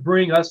they might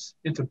bring us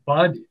into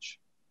bondage,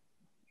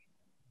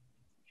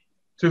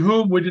 to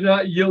whom we did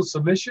not yield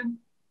submission,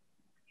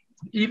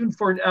 even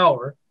for an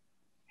hour,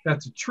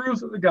 that the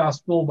truth of the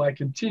gospel might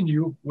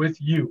continue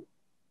with you.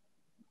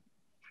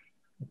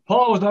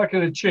 Paul was not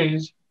going to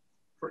change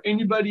for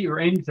anybody or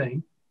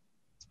anything.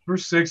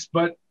 Verse 6,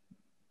 but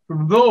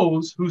from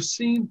those who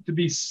seemed to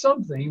be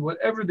something,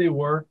 whatever they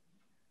were,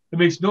 it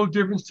makes no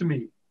difference to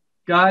me.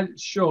 God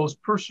shows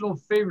personal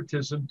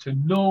favoritism to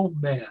no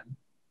man.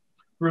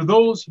 For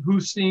those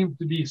who seemed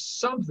to be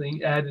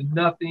something added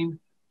nothing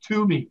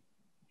to me.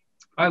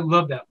 I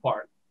love that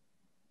part.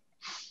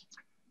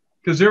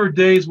 Because there were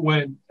days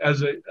when,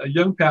 as a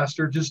young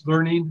pastor, just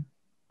learning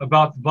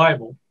about the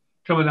Bible,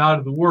 coming out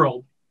of the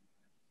world,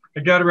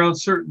 I got around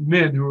certain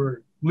men who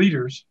were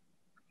leaders.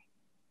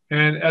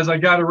 And as I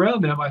got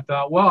around them, I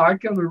thought, wow, I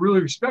come to really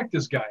respect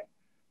this guy.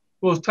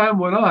 Well, as time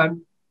went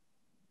on,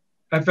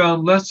 I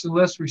found less and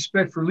less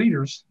respect for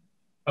leaders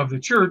of the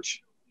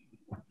church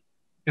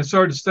and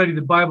started to study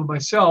the Bible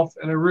myself.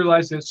 And I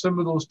realized that some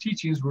of those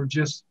teachings were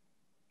just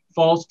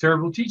false,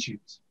 terrible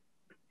teachings.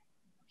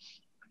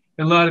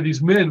 And a lot of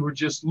these men were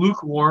just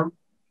lukewarm.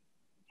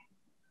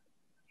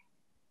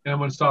 And I'm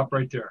going to stop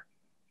right there.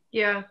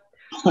 Yeah.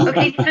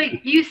 Okay, so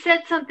you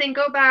said something.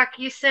 Go back.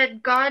 You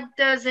said God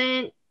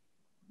doesn't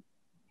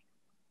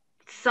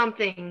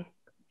something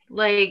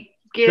like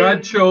give.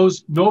 God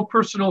chose no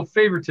personal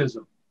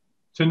favoritism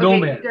to no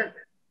man.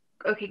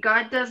 Okay,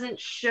 God doesn't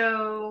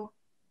show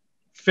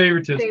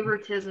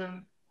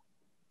favoritism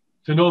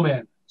to no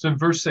man. It's in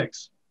verse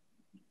 6.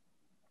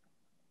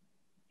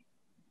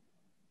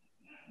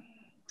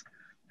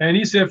 And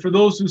he said, for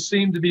those who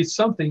seemed to be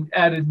something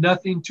added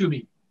nothing to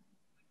me.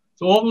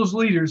 So all those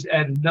leaders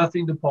added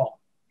nothing to Paul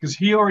because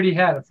he already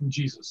had it from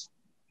Jesus.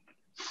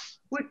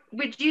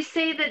 Would you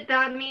say that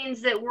that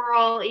means that we're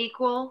all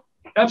equal?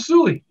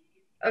 Absolutely.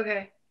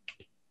 Okay.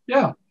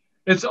 Yeah.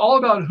 It's all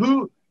about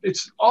who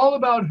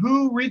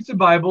reads the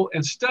Bible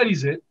and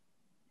studies it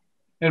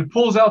and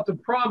pulls out the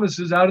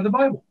promises out of the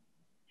Bible.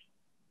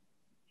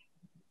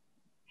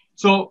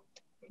 So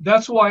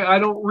that's why I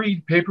don't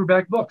read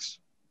paperback books.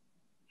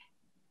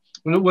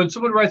 When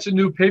someone writes a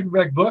new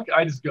paperback book,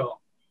 I just go.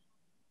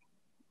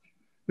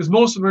 Because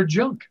most of them are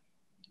junk.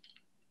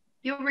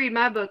 You'll read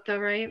my book though,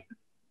 right?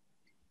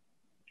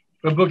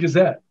 What book is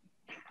that?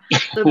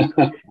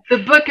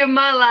 The book of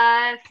my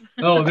life.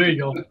 Oh, there you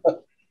go.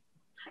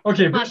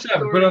 Okay, verse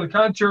 7. But on the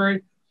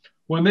contrary,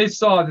 when they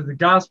saw that the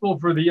gospel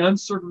for the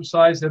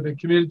uncircumcised had been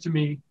committed to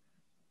me,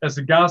 as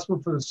the gospel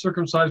for the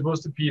circumcised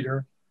was to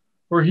Peter,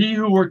 For he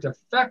who worked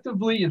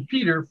effectively in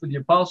Peter for the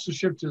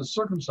apostleship to the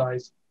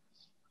circumcised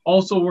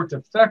also worked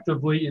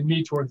effectively in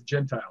me toward the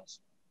Gentiles.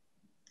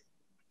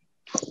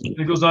 And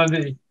it goes on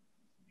to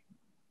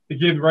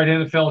give the right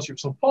hand of fellowship.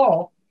 So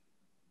Paul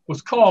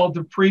was called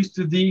to preach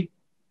to the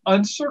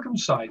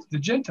uncircumcised, the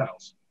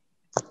Gentiles.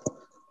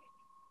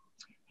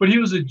 But he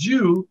was a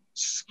Jew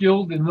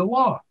skilled in the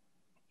law.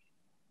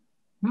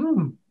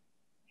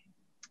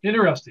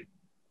 Interesting.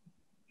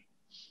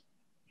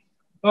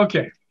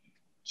 Okay,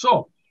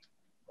 so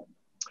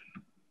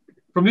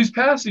from these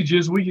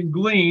passages, we can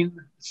glean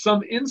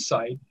some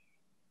insight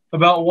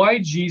about why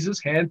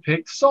Jesus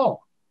handpicked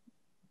Saul.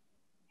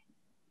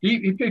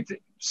 He picked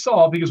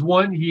Saul because,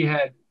 one, he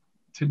had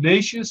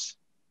tenacious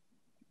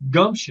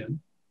gumption.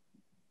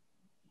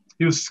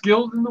 He was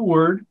skilled in the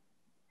word,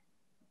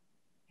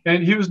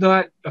 and he was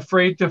not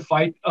afraid to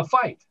fight a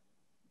fight.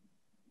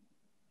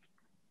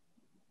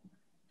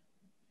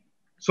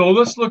 So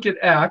let's look at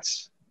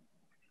Acts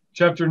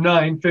chapter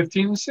 9,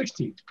 15 and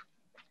 16.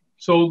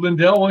 So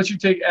Lindell, why don't you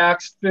take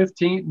Acts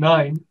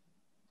 9,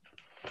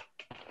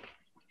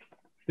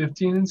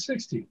 15 and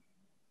 16.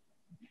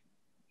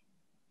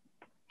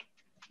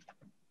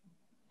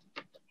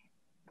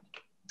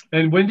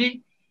 And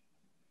Wendy,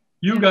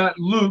 you got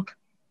Luke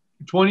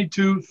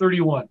 22,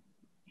 31.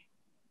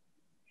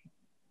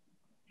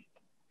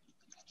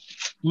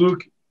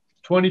 Luke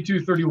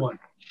 22, 31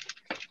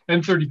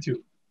 and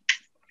 32.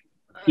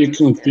 You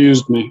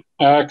confused me.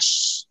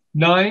 Acts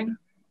 9,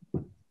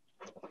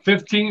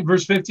 15,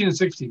 verse 15 and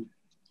 16.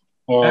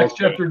 Acts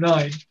chapter 9.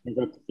 I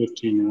got the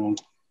 15 wrong.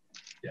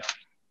 Yeah.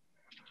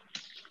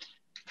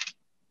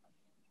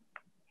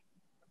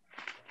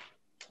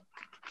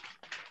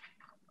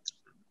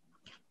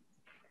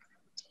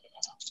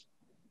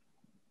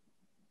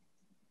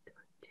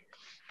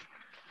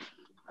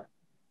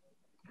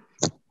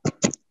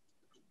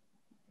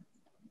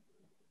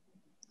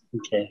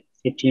 Okay,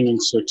 15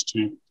 and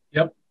 16.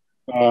 Yep.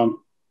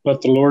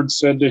 But the Lord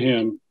said to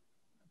him,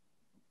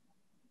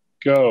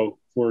 Go,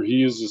 for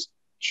he is a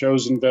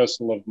chosen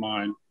vessel of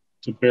mine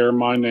to bear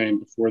my name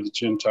before the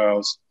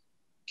Gentiles,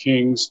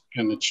 kings,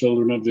 and the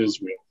children of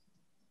Israel.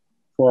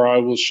 For I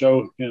will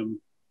show him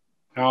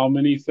how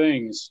many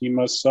things he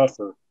must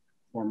suffer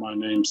for my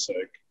name's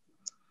sake.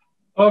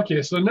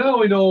 Okay, so now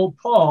we know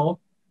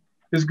Paul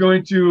is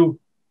going to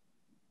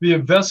be a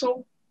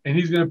vessel, and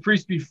he's going to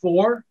preach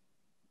before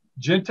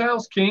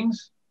Gentiles,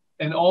 kings,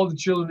 and all the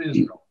children of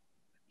Israel.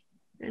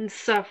 And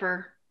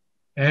suffer.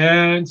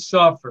 And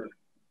suffer.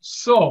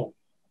 So,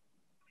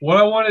 what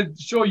I want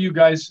to show you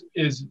guys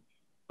is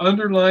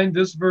underline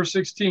this verse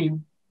 16.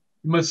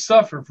 You must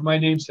suffer for my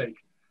name's sake.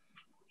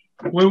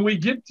 When we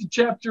get to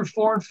chapter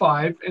 4 and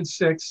 5 and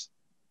 6,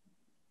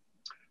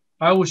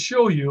 I will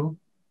show you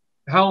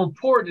how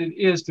important it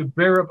is to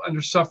bear up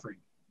under suffering.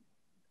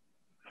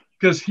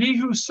 Because he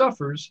who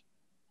suffers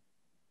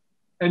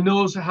and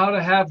knows how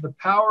to have the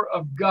power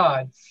of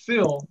God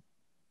fill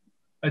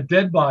a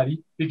dead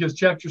body, because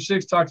chapter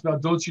 6 talks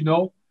about, don't you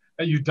know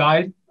that you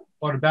died,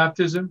 water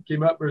baptism,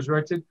 came up,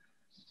 resurrected.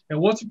 And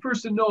once a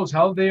person knows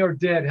how they are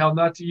dead, how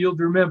not to yield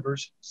their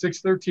members,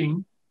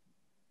 6:13,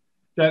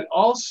 that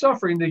all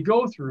suffering they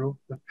go through,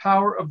 the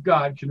power of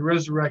God can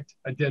resurrect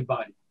a dead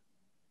body.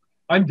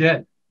 I'm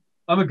dead.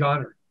 I'm a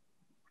goner.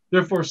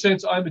 Therefore,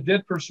 since I'm a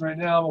dead person right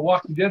now, I'm a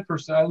walking dead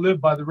person, I live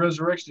by the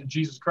resurrection of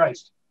Jesus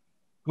Christ.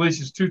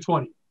 Galatians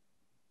 2:20.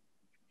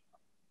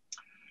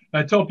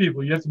 I tell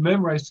people you have to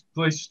memorize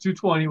Galatians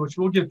 2:20, which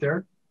we'll get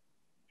there.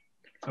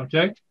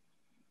 Okay?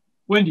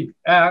 Wendy,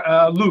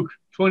 Luke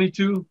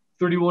 22,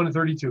 31 and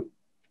 32.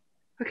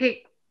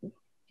 Okay.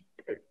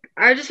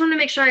 I just want to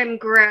make sure I'm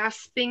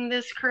grasping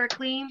this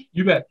correctly.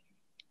 You bet.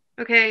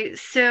 Okay,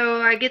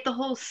 so I get the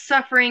whole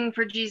suffering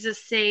for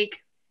Jesus' sake.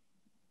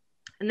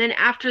 And then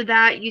after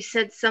that, you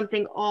said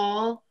something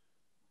all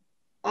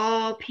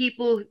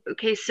people.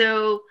 Okay,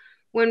 so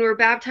when we're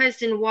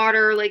baptized in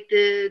water, like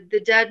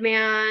the dead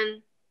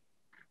man,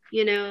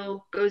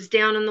 goes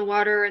down in the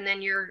water, and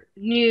then you're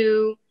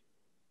new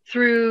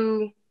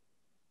through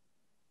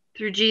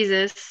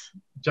Jesus.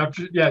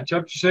 Chapter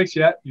 6,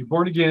 yeah. You're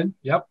born again.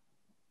 Yep.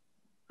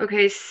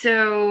 Okay,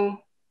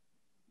 so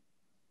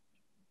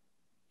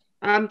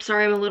I'm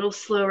sorry, I'm a little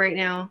slow right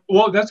now.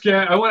 Well, that's good.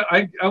 I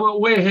went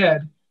way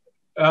ahead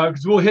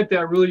because we'll hit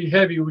that really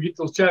heavy when we get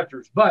those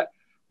chapters. But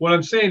what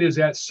I'm saying is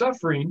that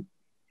suffering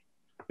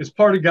is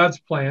part of God's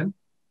plan.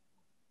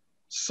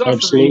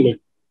 Suffering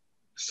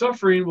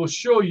will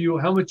show you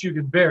how much you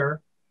can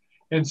bear,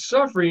 and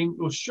suffering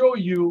will show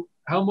you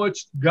how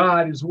much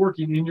God is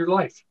working in your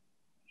life.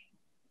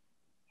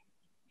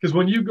 Because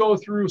when you go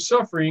through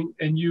suffering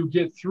and you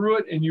get through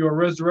it and you are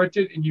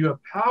resurrected and you have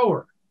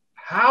power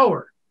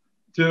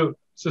to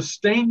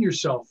sustain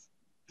yourself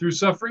through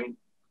suffering,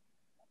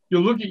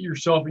 you'll look at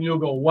yourself and you'll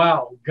go,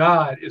 wow,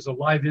 God is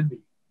alive in me.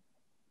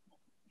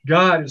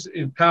 God is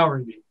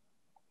empowering me.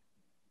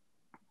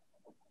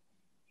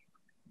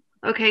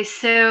 Okay,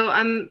 so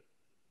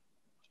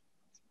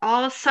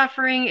all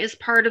suffering is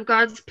part of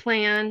God's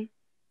plan.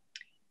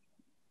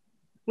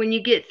 when you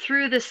get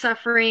through the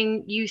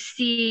suffering, you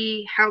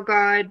see how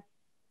God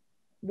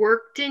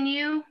worked in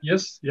you.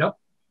 Yes. Yep.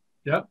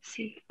 Yep.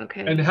 See,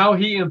 okay. And how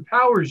he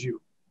empowers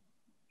you.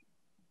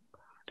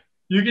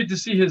 You get to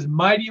see his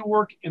mighty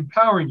work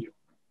empowering you.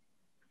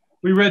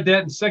 We read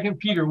that in 2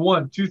 Peter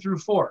 1, 2 through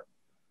 4.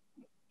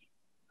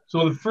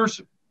 So the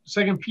first,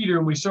 2 Peter,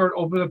 when we started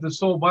opening up this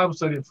whole Bible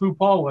study of who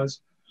Paul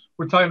was,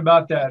 we're talking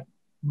about that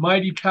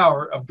mighty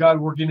power of God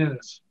working in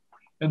us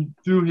and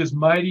through his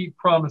mighty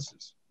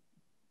promises.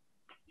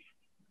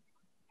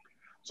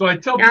 So I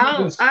tell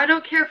people this. I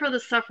don't care for the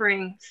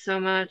suffering so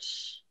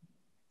much,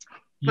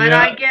 but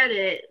I get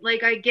it.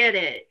 Like, I get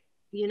it.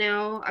 You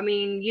know, I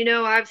mean, you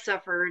know, I've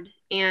suffered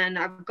and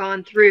I've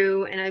gone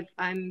through, and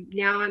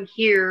I'm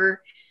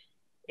here.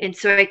 And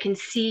so I can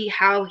see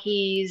how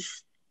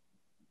he's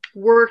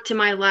worked in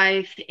my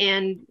life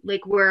and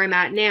like where I'm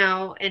at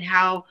now, and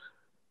how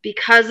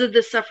because of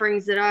the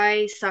sufferings that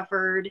I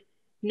suffered,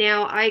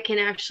 now I can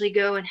actually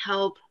go and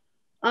help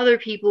other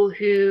people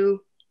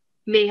who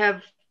may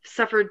have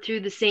suffered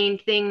through the same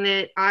thing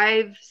that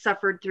I've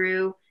suffered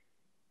through,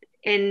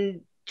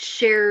 and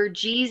share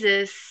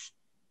Jesus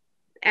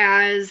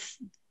as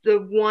the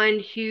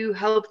one who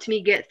helped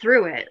me get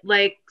through it.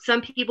 Like,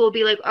 some people will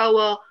be like, oh,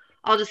 well,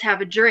 I'll just have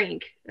a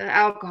drink,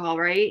 alcohol,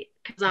 right?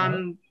 Because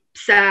I'm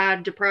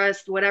sad,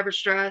 depressed, whatever,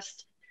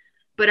 stressed.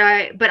 But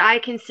I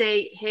can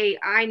say, hey,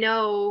 I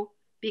know,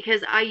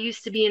 because I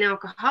used to be an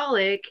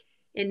alcoholic,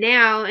 and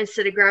now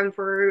instead of grabbing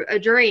for a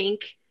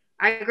drink,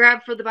 I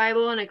grab for the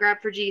Bible and I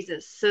grab for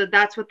Jesus. So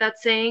that's what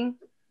that's saying?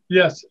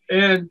 Yes,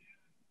 and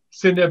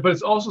saying that, but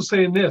it's also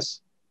saying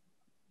this,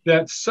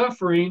 that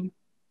suffering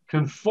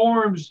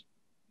conforms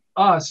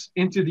us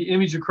into the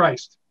image of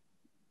Christ.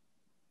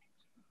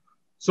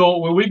 So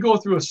when we go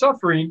through a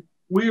suffering,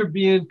 we are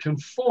being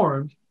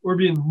conformed, we're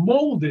being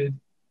molded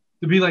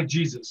to be like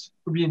Jesus.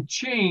 We're being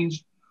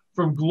changed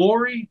from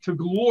glory to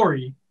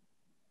glory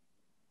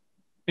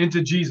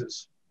into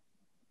Jesus.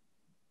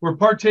 We're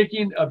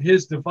partaking of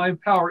his divine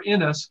power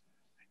in us,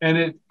 and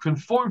it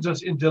conforms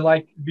us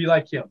into be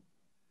like him.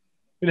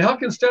 And how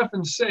can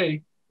Stephen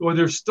say, or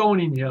they're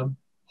stoning him,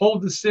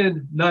 hold the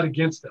sin not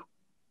against them?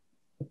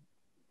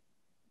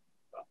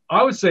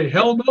 I would say,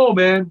 hell no,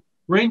 man.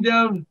 Rain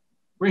down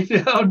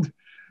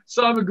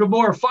Sodom and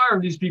Gomorrah fire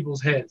in these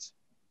people's heads.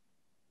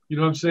 You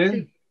know what I'm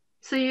saying?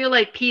 So you're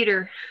like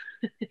Peter.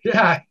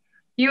 Yeah.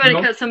 You want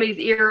to cut somebody's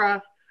ear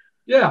off.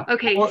 Yeah.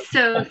 Okay,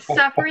 so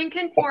suffering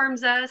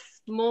conforms us,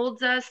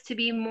 molds us to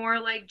be more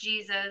like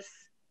Jesus.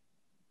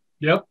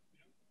 Yep.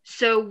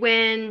 So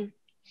when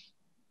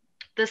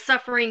the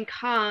suffering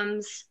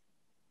comes,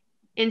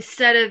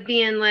 instead of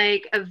being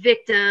like a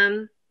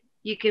victim,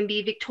 you can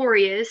be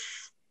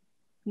victorious,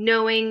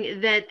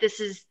 knowing that this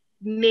is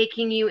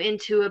making you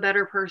into a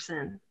better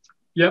person.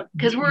 Yep.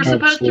 Because we're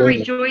supposed to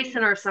rejoice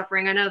in our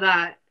suffering. I know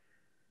that.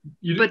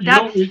 But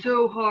that's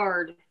so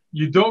hard.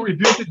 You don't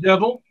rebuke the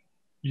devil.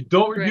 You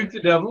don't rebuke the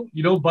devil.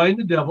 You don't bind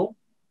the devil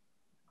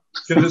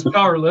because it's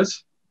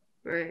powerless.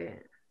 Right.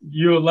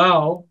 You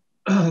allow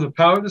the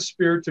power of the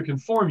Spirit to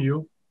conform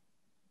you,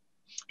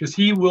 because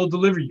he will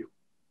deliver you.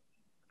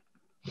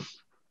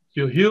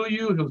 He'll heal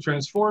you. He'll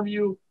transform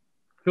you.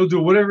 He'll do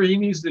whatever he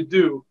needs to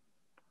do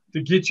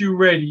to get you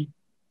ready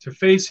to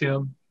face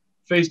him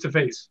face to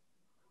face.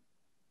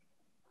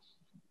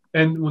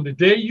 And when the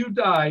day you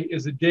die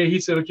is the day he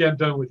said, okay, I'm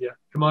done with you.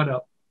 Come on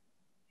up.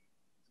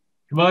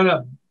 Come on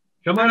up.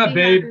 Come on up,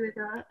 babe.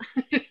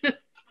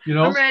 You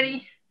know? I'm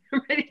ready.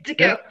 I'm ready to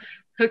go. Yeah.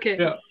 Okay.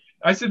 Yeah.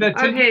 I said that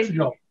 10 years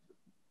ago.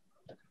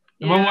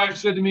 And my wife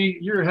said to me,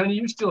 honey,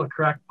 you're still a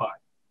crackpot.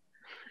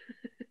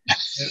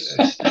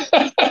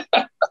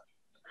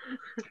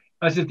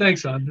 I said,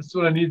 thanks, son. That's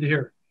what I need to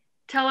hear.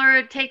 Tell her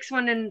it takes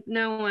one to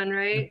know one,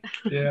 right?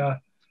 Yeah.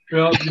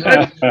 Well,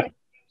 yeah.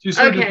 She's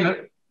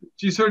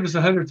heard this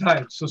 100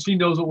 times, so she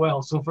knows it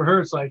well. So for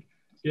her, it's like,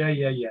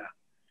 yeah.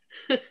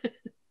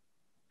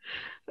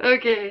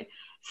 Okay.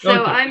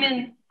 So I'm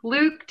in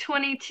Luke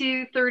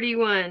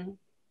 22:31.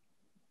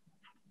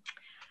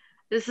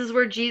 This is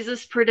where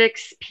Jesus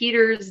predicts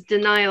Peter's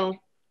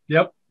denial.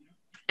 Yep.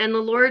 And the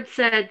Lord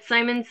said,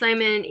 Simon,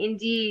 Simon,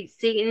 indeed,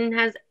 Satan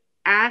has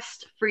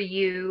asked for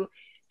you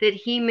that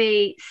he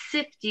may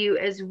sift you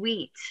as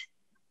wheat.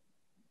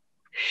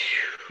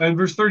 And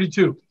verse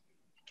 32.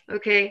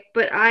 Okay,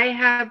 but I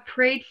have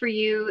prayed for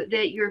you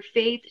that your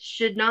faith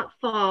should not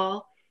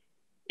fall,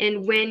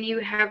 and when you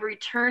have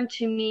returned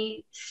to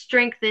me,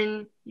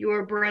 strengthen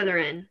your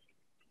brethren.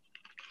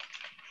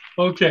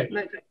 Okay.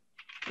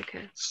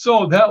 Okay.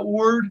 So that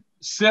word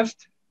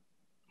sift,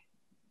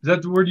 is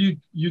that the word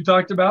you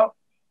talked about?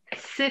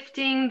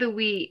 Sifting the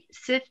wheat.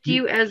 Sift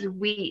you as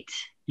wheat.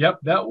 Yep,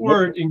 that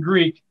word in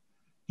Greek, if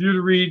you were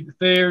to read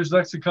Thayer's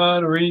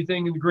lexicon or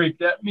anything in the Greek,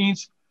 that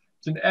means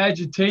it's an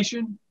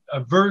agitation,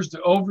 a verse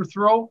to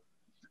overthrow.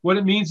 What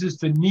it means is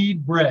to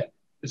knead bread.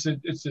 It's a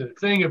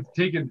thing of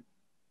taking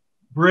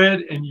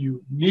bread and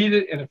you knead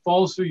it and it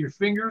falls through your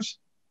fingers,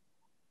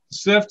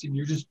 sift, and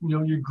you're just,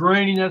 you're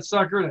grinding that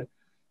sucker and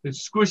it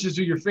squishes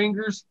through your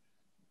fingers.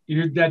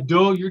 That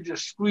dough, you're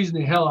just squeezing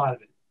the hell out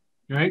of it,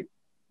 right?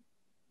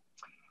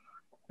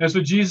 That's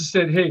what Jesus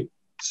said. Hey,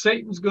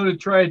 Satan's going to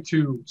try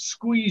to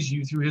squeeze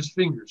you through his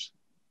fingers.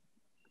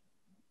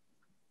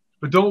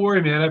 But don't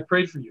worry, man. I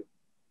prayed for you.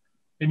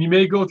 And you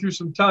may go through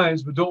some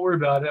times, but don't worry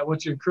about it. I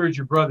want you to encourage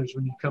your brothers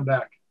when you come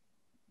back.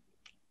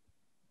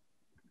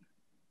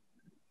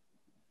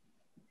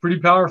 Pretty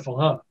powerful,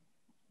 huh?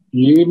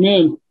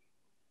 Amen.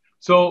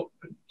 So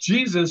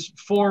Jesus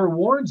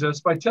forewarns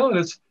us by telling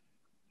us,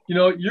 you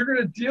know, you're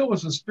going to deal with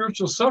some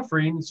spiritual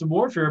suffering and some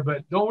warfare,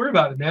 but don't worry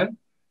about it, man.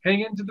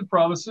 Hang into the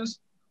promises.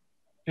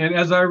 And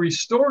as I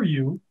restore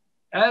you,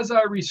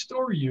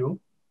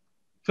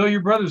 tell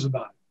your brothers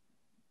about it.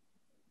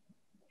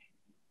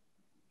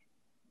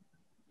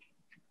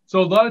 So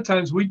a lot of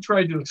times we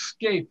try to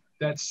escape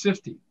that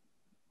sifting.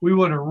 We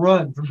want to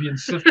run from being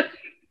sifted.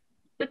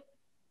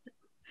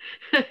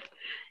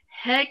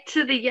 Heck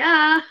to the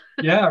yeah.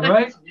 Yeah,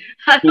 right?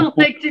 I don't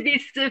like to be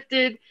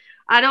sifted.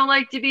 I don't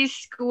like to be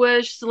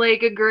squished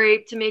like a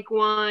grape to make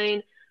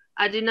wine.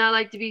 I do not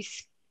like to be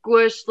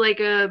squished like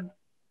a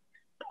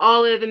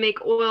olive and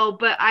make oil,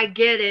 but I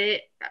get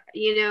it.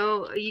 You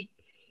know,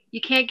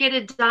 you can't get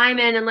a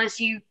diamond unless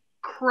you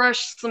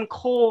crush some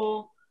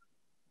coal.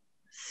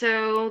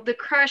 So the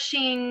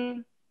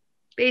crushing,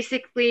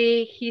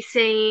 basically, he's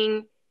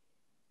saying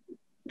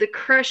the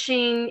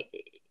crushing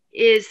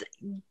is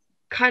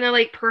kind of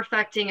like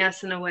perfecting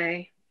us in a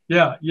way.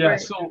 Yeah. Right.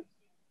 So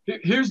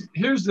here's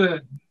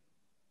the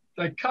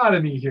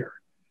dichotomy here.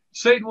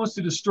 Satan wants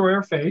to destroy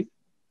our faith.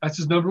 That's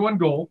his number one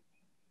goal,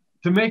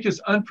 to make us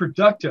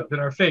unproductive in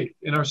our faith,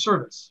 in our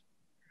service.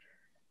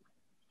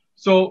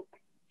 So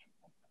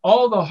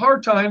all the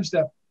hard times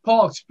that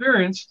Paul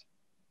experienced,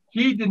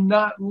 he did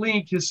not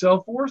link his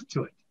self-worth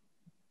to it.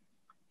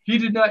 He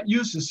did not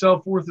use his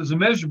self-worth as a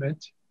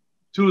measurement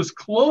to his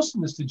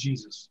closeness to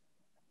Jesus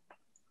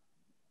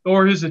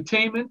or his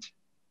attainment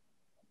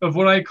of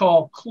what I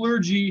call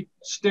clergy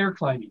stair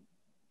climbing,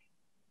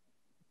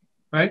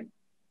 right?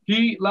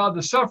 He allowed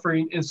the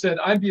suffering and said,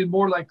 I'm being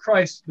more like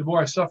Christ the more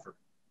I suffer.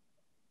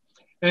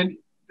 And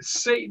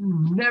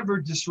Satan never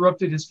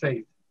disrupted his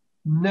faith.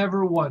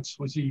 Never once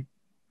was he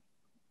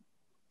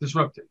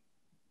disrupted.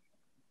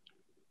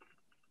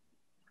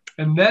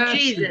 And that's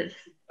Jesus.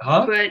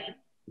 Huh? But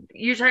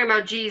you're talking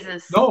about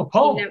Jesus. No,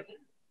 Paul. You know?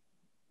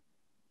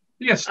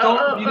 He got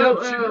stoned, beat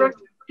up, shipwrecked.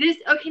 This,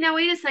 okay, now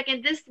wait a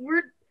second.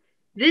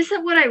 This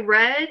is what I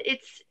read.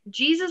 It's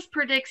Jesus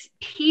predicts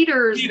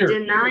Peter's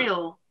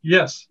denial.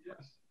 Yes.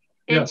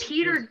 And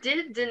Peter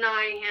did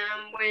deny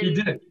him when he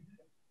did.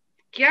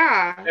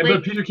 Yeah.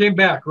 But Peter came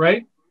back,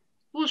 right?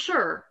 Well,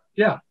 sure.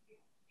 Yeah.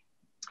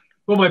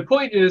 Well, my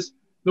point is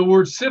the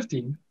word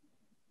sifting.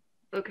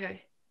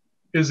 Okay.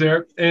 Is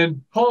there.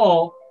 And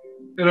Paul,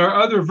 in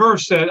our other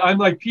verse, said, I'm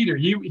like Peter.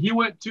 He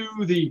went to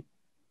the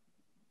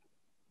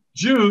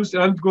Jews,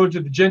 and I'm going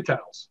to the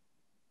Gentiles.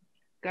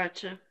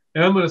 Gotcha.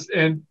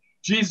 And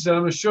Jesus said,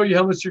 I'm going to show you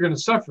how much you're going to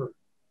suffer,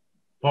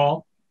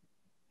 Paul.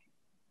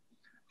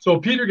 So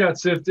Peter got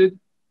sifted.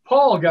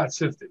 Paul got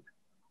sifted.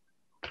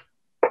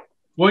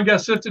 One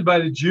got sifted by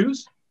the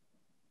Jews,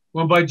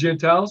 one by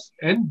Gentiles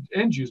and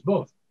Jews,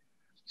 both.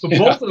 So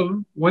both of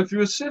them went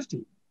through a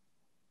sifting.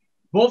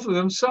 Both of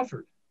them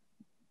suffered.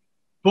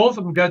 Both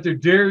of them got their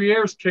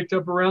derrieres kicked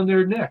up around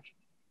their neck.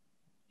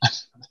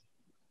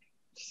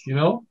 You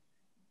know?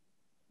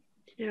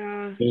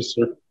 Yeah. Yes,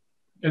 sir.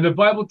 And the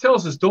Bible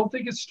tells us, don't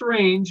think it's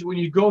strange when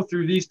you go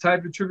through these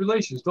type of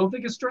tribulations. Don't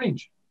think it's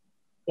strange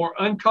or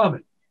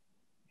uncommon.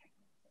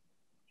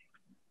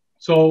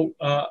 So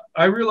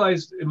I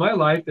realized in my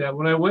life that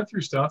when I went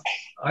through stuff,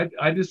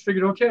 I just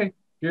figured, okay,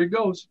 here it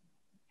goes.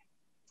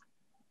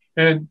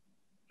 And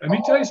let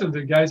me tell you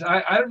something, guys.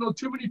 I don't know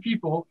too many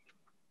people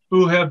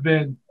who have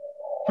been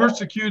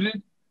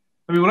persecuted.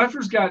 I mean, when I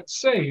first got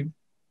saved,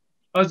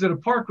 I was at a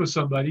park with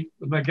somebody,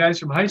 with my guys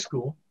from high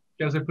school,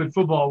 guys I played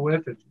football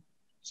with and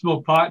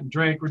smoked pot and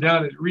drank. We're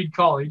down at Reed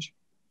College.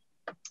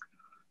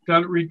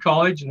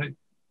 And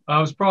I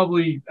was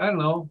probably,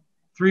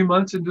 3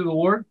 months into the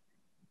Lord.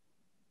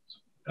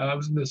 I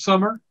was in the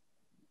summer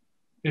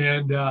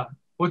and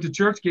went to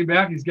church, came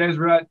back. These guys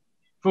were at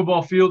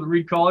football field at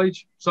Reed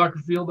College, soccer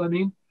field, I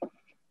mean.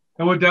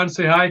 I went down to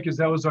say hi because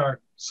that was our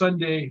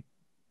Sunday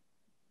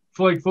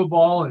flag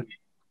football and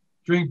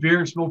drink beer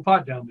and smoke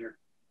pot down there.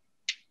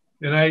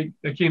 And I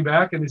came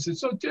back and they said,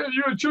 so, Tim,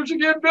 you at church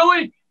again,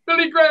 Billy?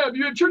 Billy Graham,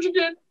 you at church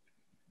again?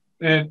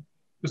 And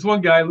this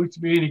one guy looked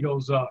at me and he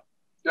goes,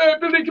 hey,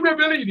 Billy, come here,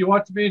 Billy. And he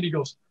walked to me and he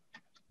goes,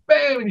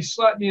 bam, and he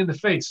slapped me in the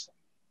face.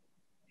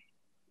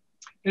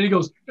 And he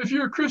goes, if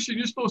you're a Christian,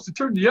 you're supposed to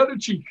turn the other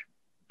cheek.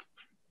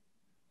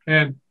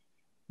 And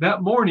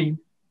that morning,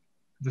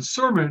 the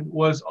sermon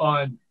was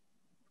on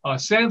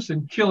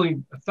Samson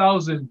killing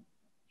 1,000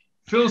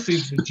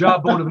 Philistines with the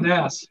jawbone of an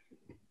ass.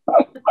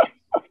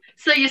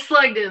 So you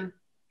slugged him.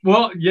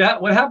 Well, yeah.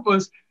 What happened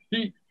was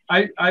he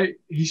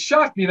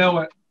shocked me, and I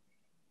went,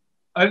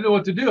 I didn't know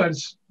what to do. I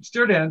just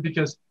stared at him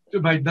because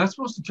am I not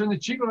supposed to turn the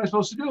cheek? When am I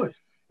supposed to do it?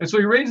 And so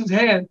he raised his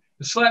hand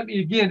to slap me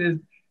again.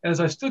 And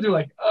as I stood there,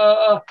 like,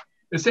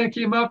 his hand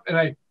came up,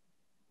 and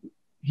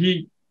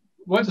he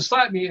went to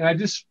slap me, and I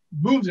just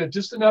moved it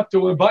just enough to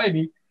went by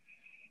me,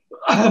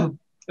 And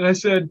I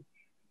said,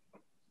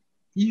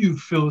 "You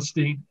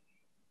Philistine."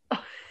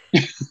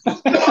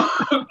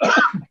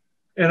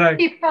 And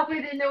He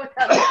probably didn't know what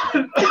that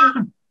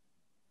was.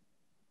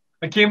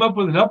 I came up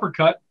with an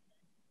uppercut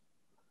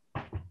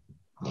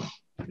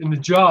in the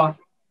jaw,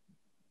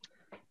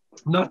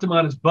 knocked him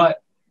on his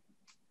butt,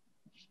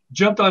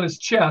 jumped on his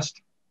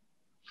chest,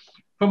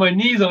 put my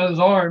knees on his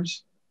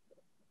arms,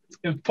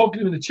 and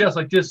poking him in the chest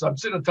like this. So I'm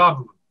sitting on top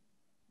of him,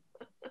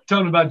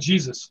 telling him about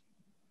Jesus.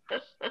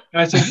 And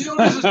I said, "You know,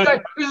 there's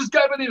this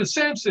guy by the name of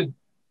Samson,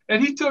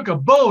 and he took a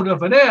bone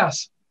of an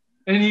ass,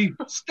 and he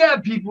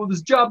stabbed people with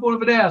his jawbone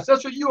of an ass.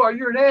 That's what you are.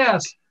 You're an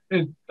ass."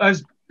 And I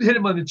was hit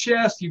him on the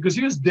chest because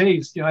he was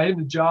dazed. You know, I hit him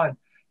in the jaw, and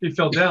he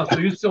fell down. So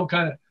he was still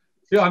kind of,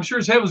 you know, I'm sure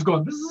his head was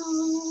going,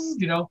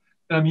 you know,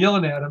 and I'm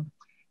yelling at him.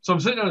 So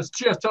I'm sitting on his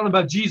chest telling him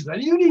about Jesus.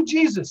 And you need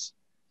Jesus.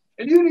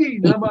 And you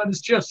need, and I'm on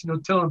his chest, you know,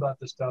 telling him about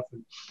this stuff.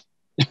 And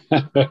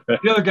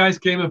the other guys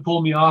came and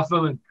pulled me off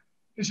him. And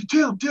he said,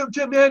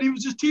 Tim, man, he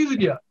was just teasing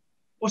you.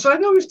 Well, so I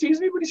know he was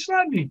teasing me, but he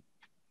slapped me.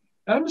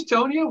 And I'm just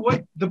telling you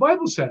what the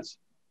Bible says.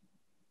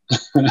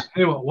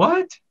 They went,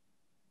 what?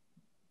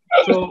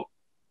 So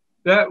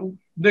that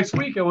next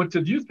week, I went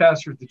to the youth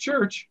pastor at the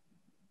church.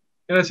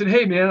 And I said,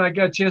 hey, man, I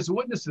got a chance to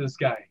witness to this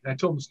guy. And I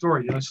told him the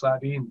story, you know,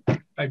 slapped me. And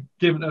I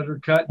gave him an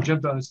undercut and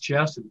jumped on his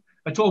chest. And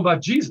I told him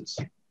about Jesus.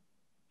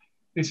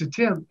 He said,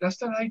 Tim, that's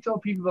not how you tell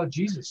people about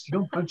Jesus. You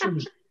don't punch them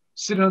and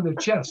sit on their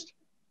chest.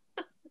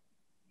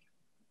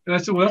 And I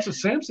said, well, that's what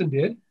Samson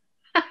did.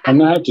 I'm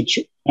gonna have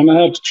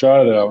to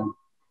try that one.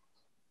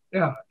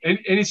 Yeah. And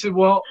he said,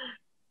 well,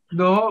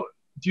 no,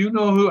 do you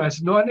know who? I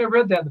said, no, I never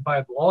read that in the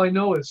Bible. All I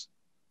know is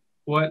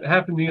what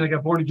happened to me when I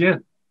got born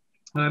again.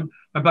 I'm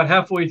about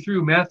halfway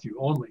through Matthew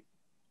only.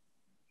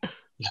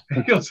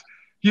 He goes,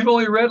 you've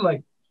only read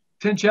like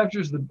 10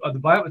 chapters of the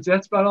Bible.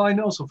 That's about all I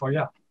know so far.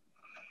 Yeah.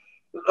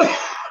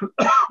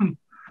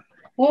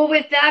 Well,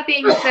 with that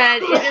being said,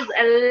 it is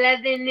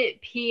 11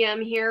 p.m.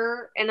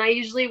 here, and I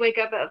usually wake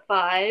up at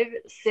 5,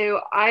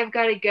 so I've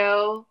got to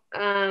go.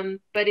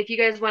 But if you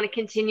guys want to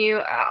continue,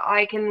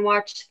 I can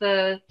watch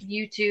the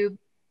YouTube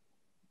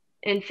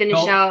and finish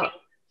out.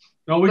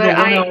 No, we go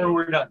 1 hour,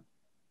 we're done.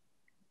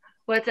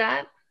 What's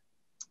that?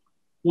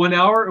 1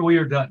 hour, and we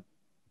are done.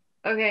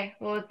 Okay,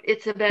 well,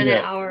 it's been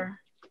an hour.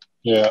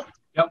 Yeah.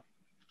 Yep.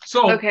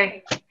 So,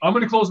 okay. I'm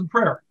going to close in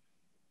prayer.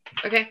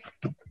 Okay.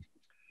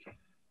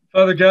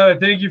 Father God, I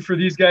thank you for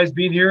these guys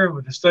being here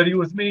with the study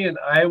with me. And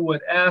I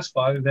would ask,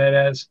 Father, that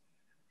as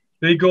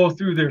they go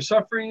through their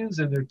sufferings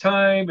and their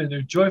time and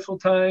their joyful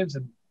times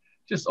and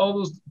just all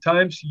those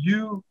times,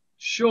 you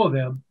show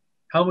them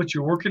how much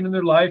you're working in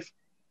their life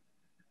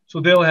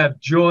so they'll have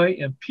joy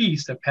and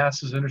peace that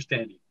passes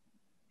understanding.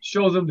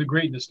 Show them the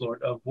greatness,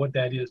 Lord, of what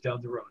that is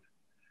down the road.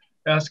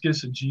 Ask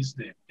us in Jesus'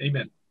 name.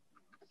 Amen.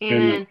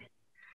 Amen.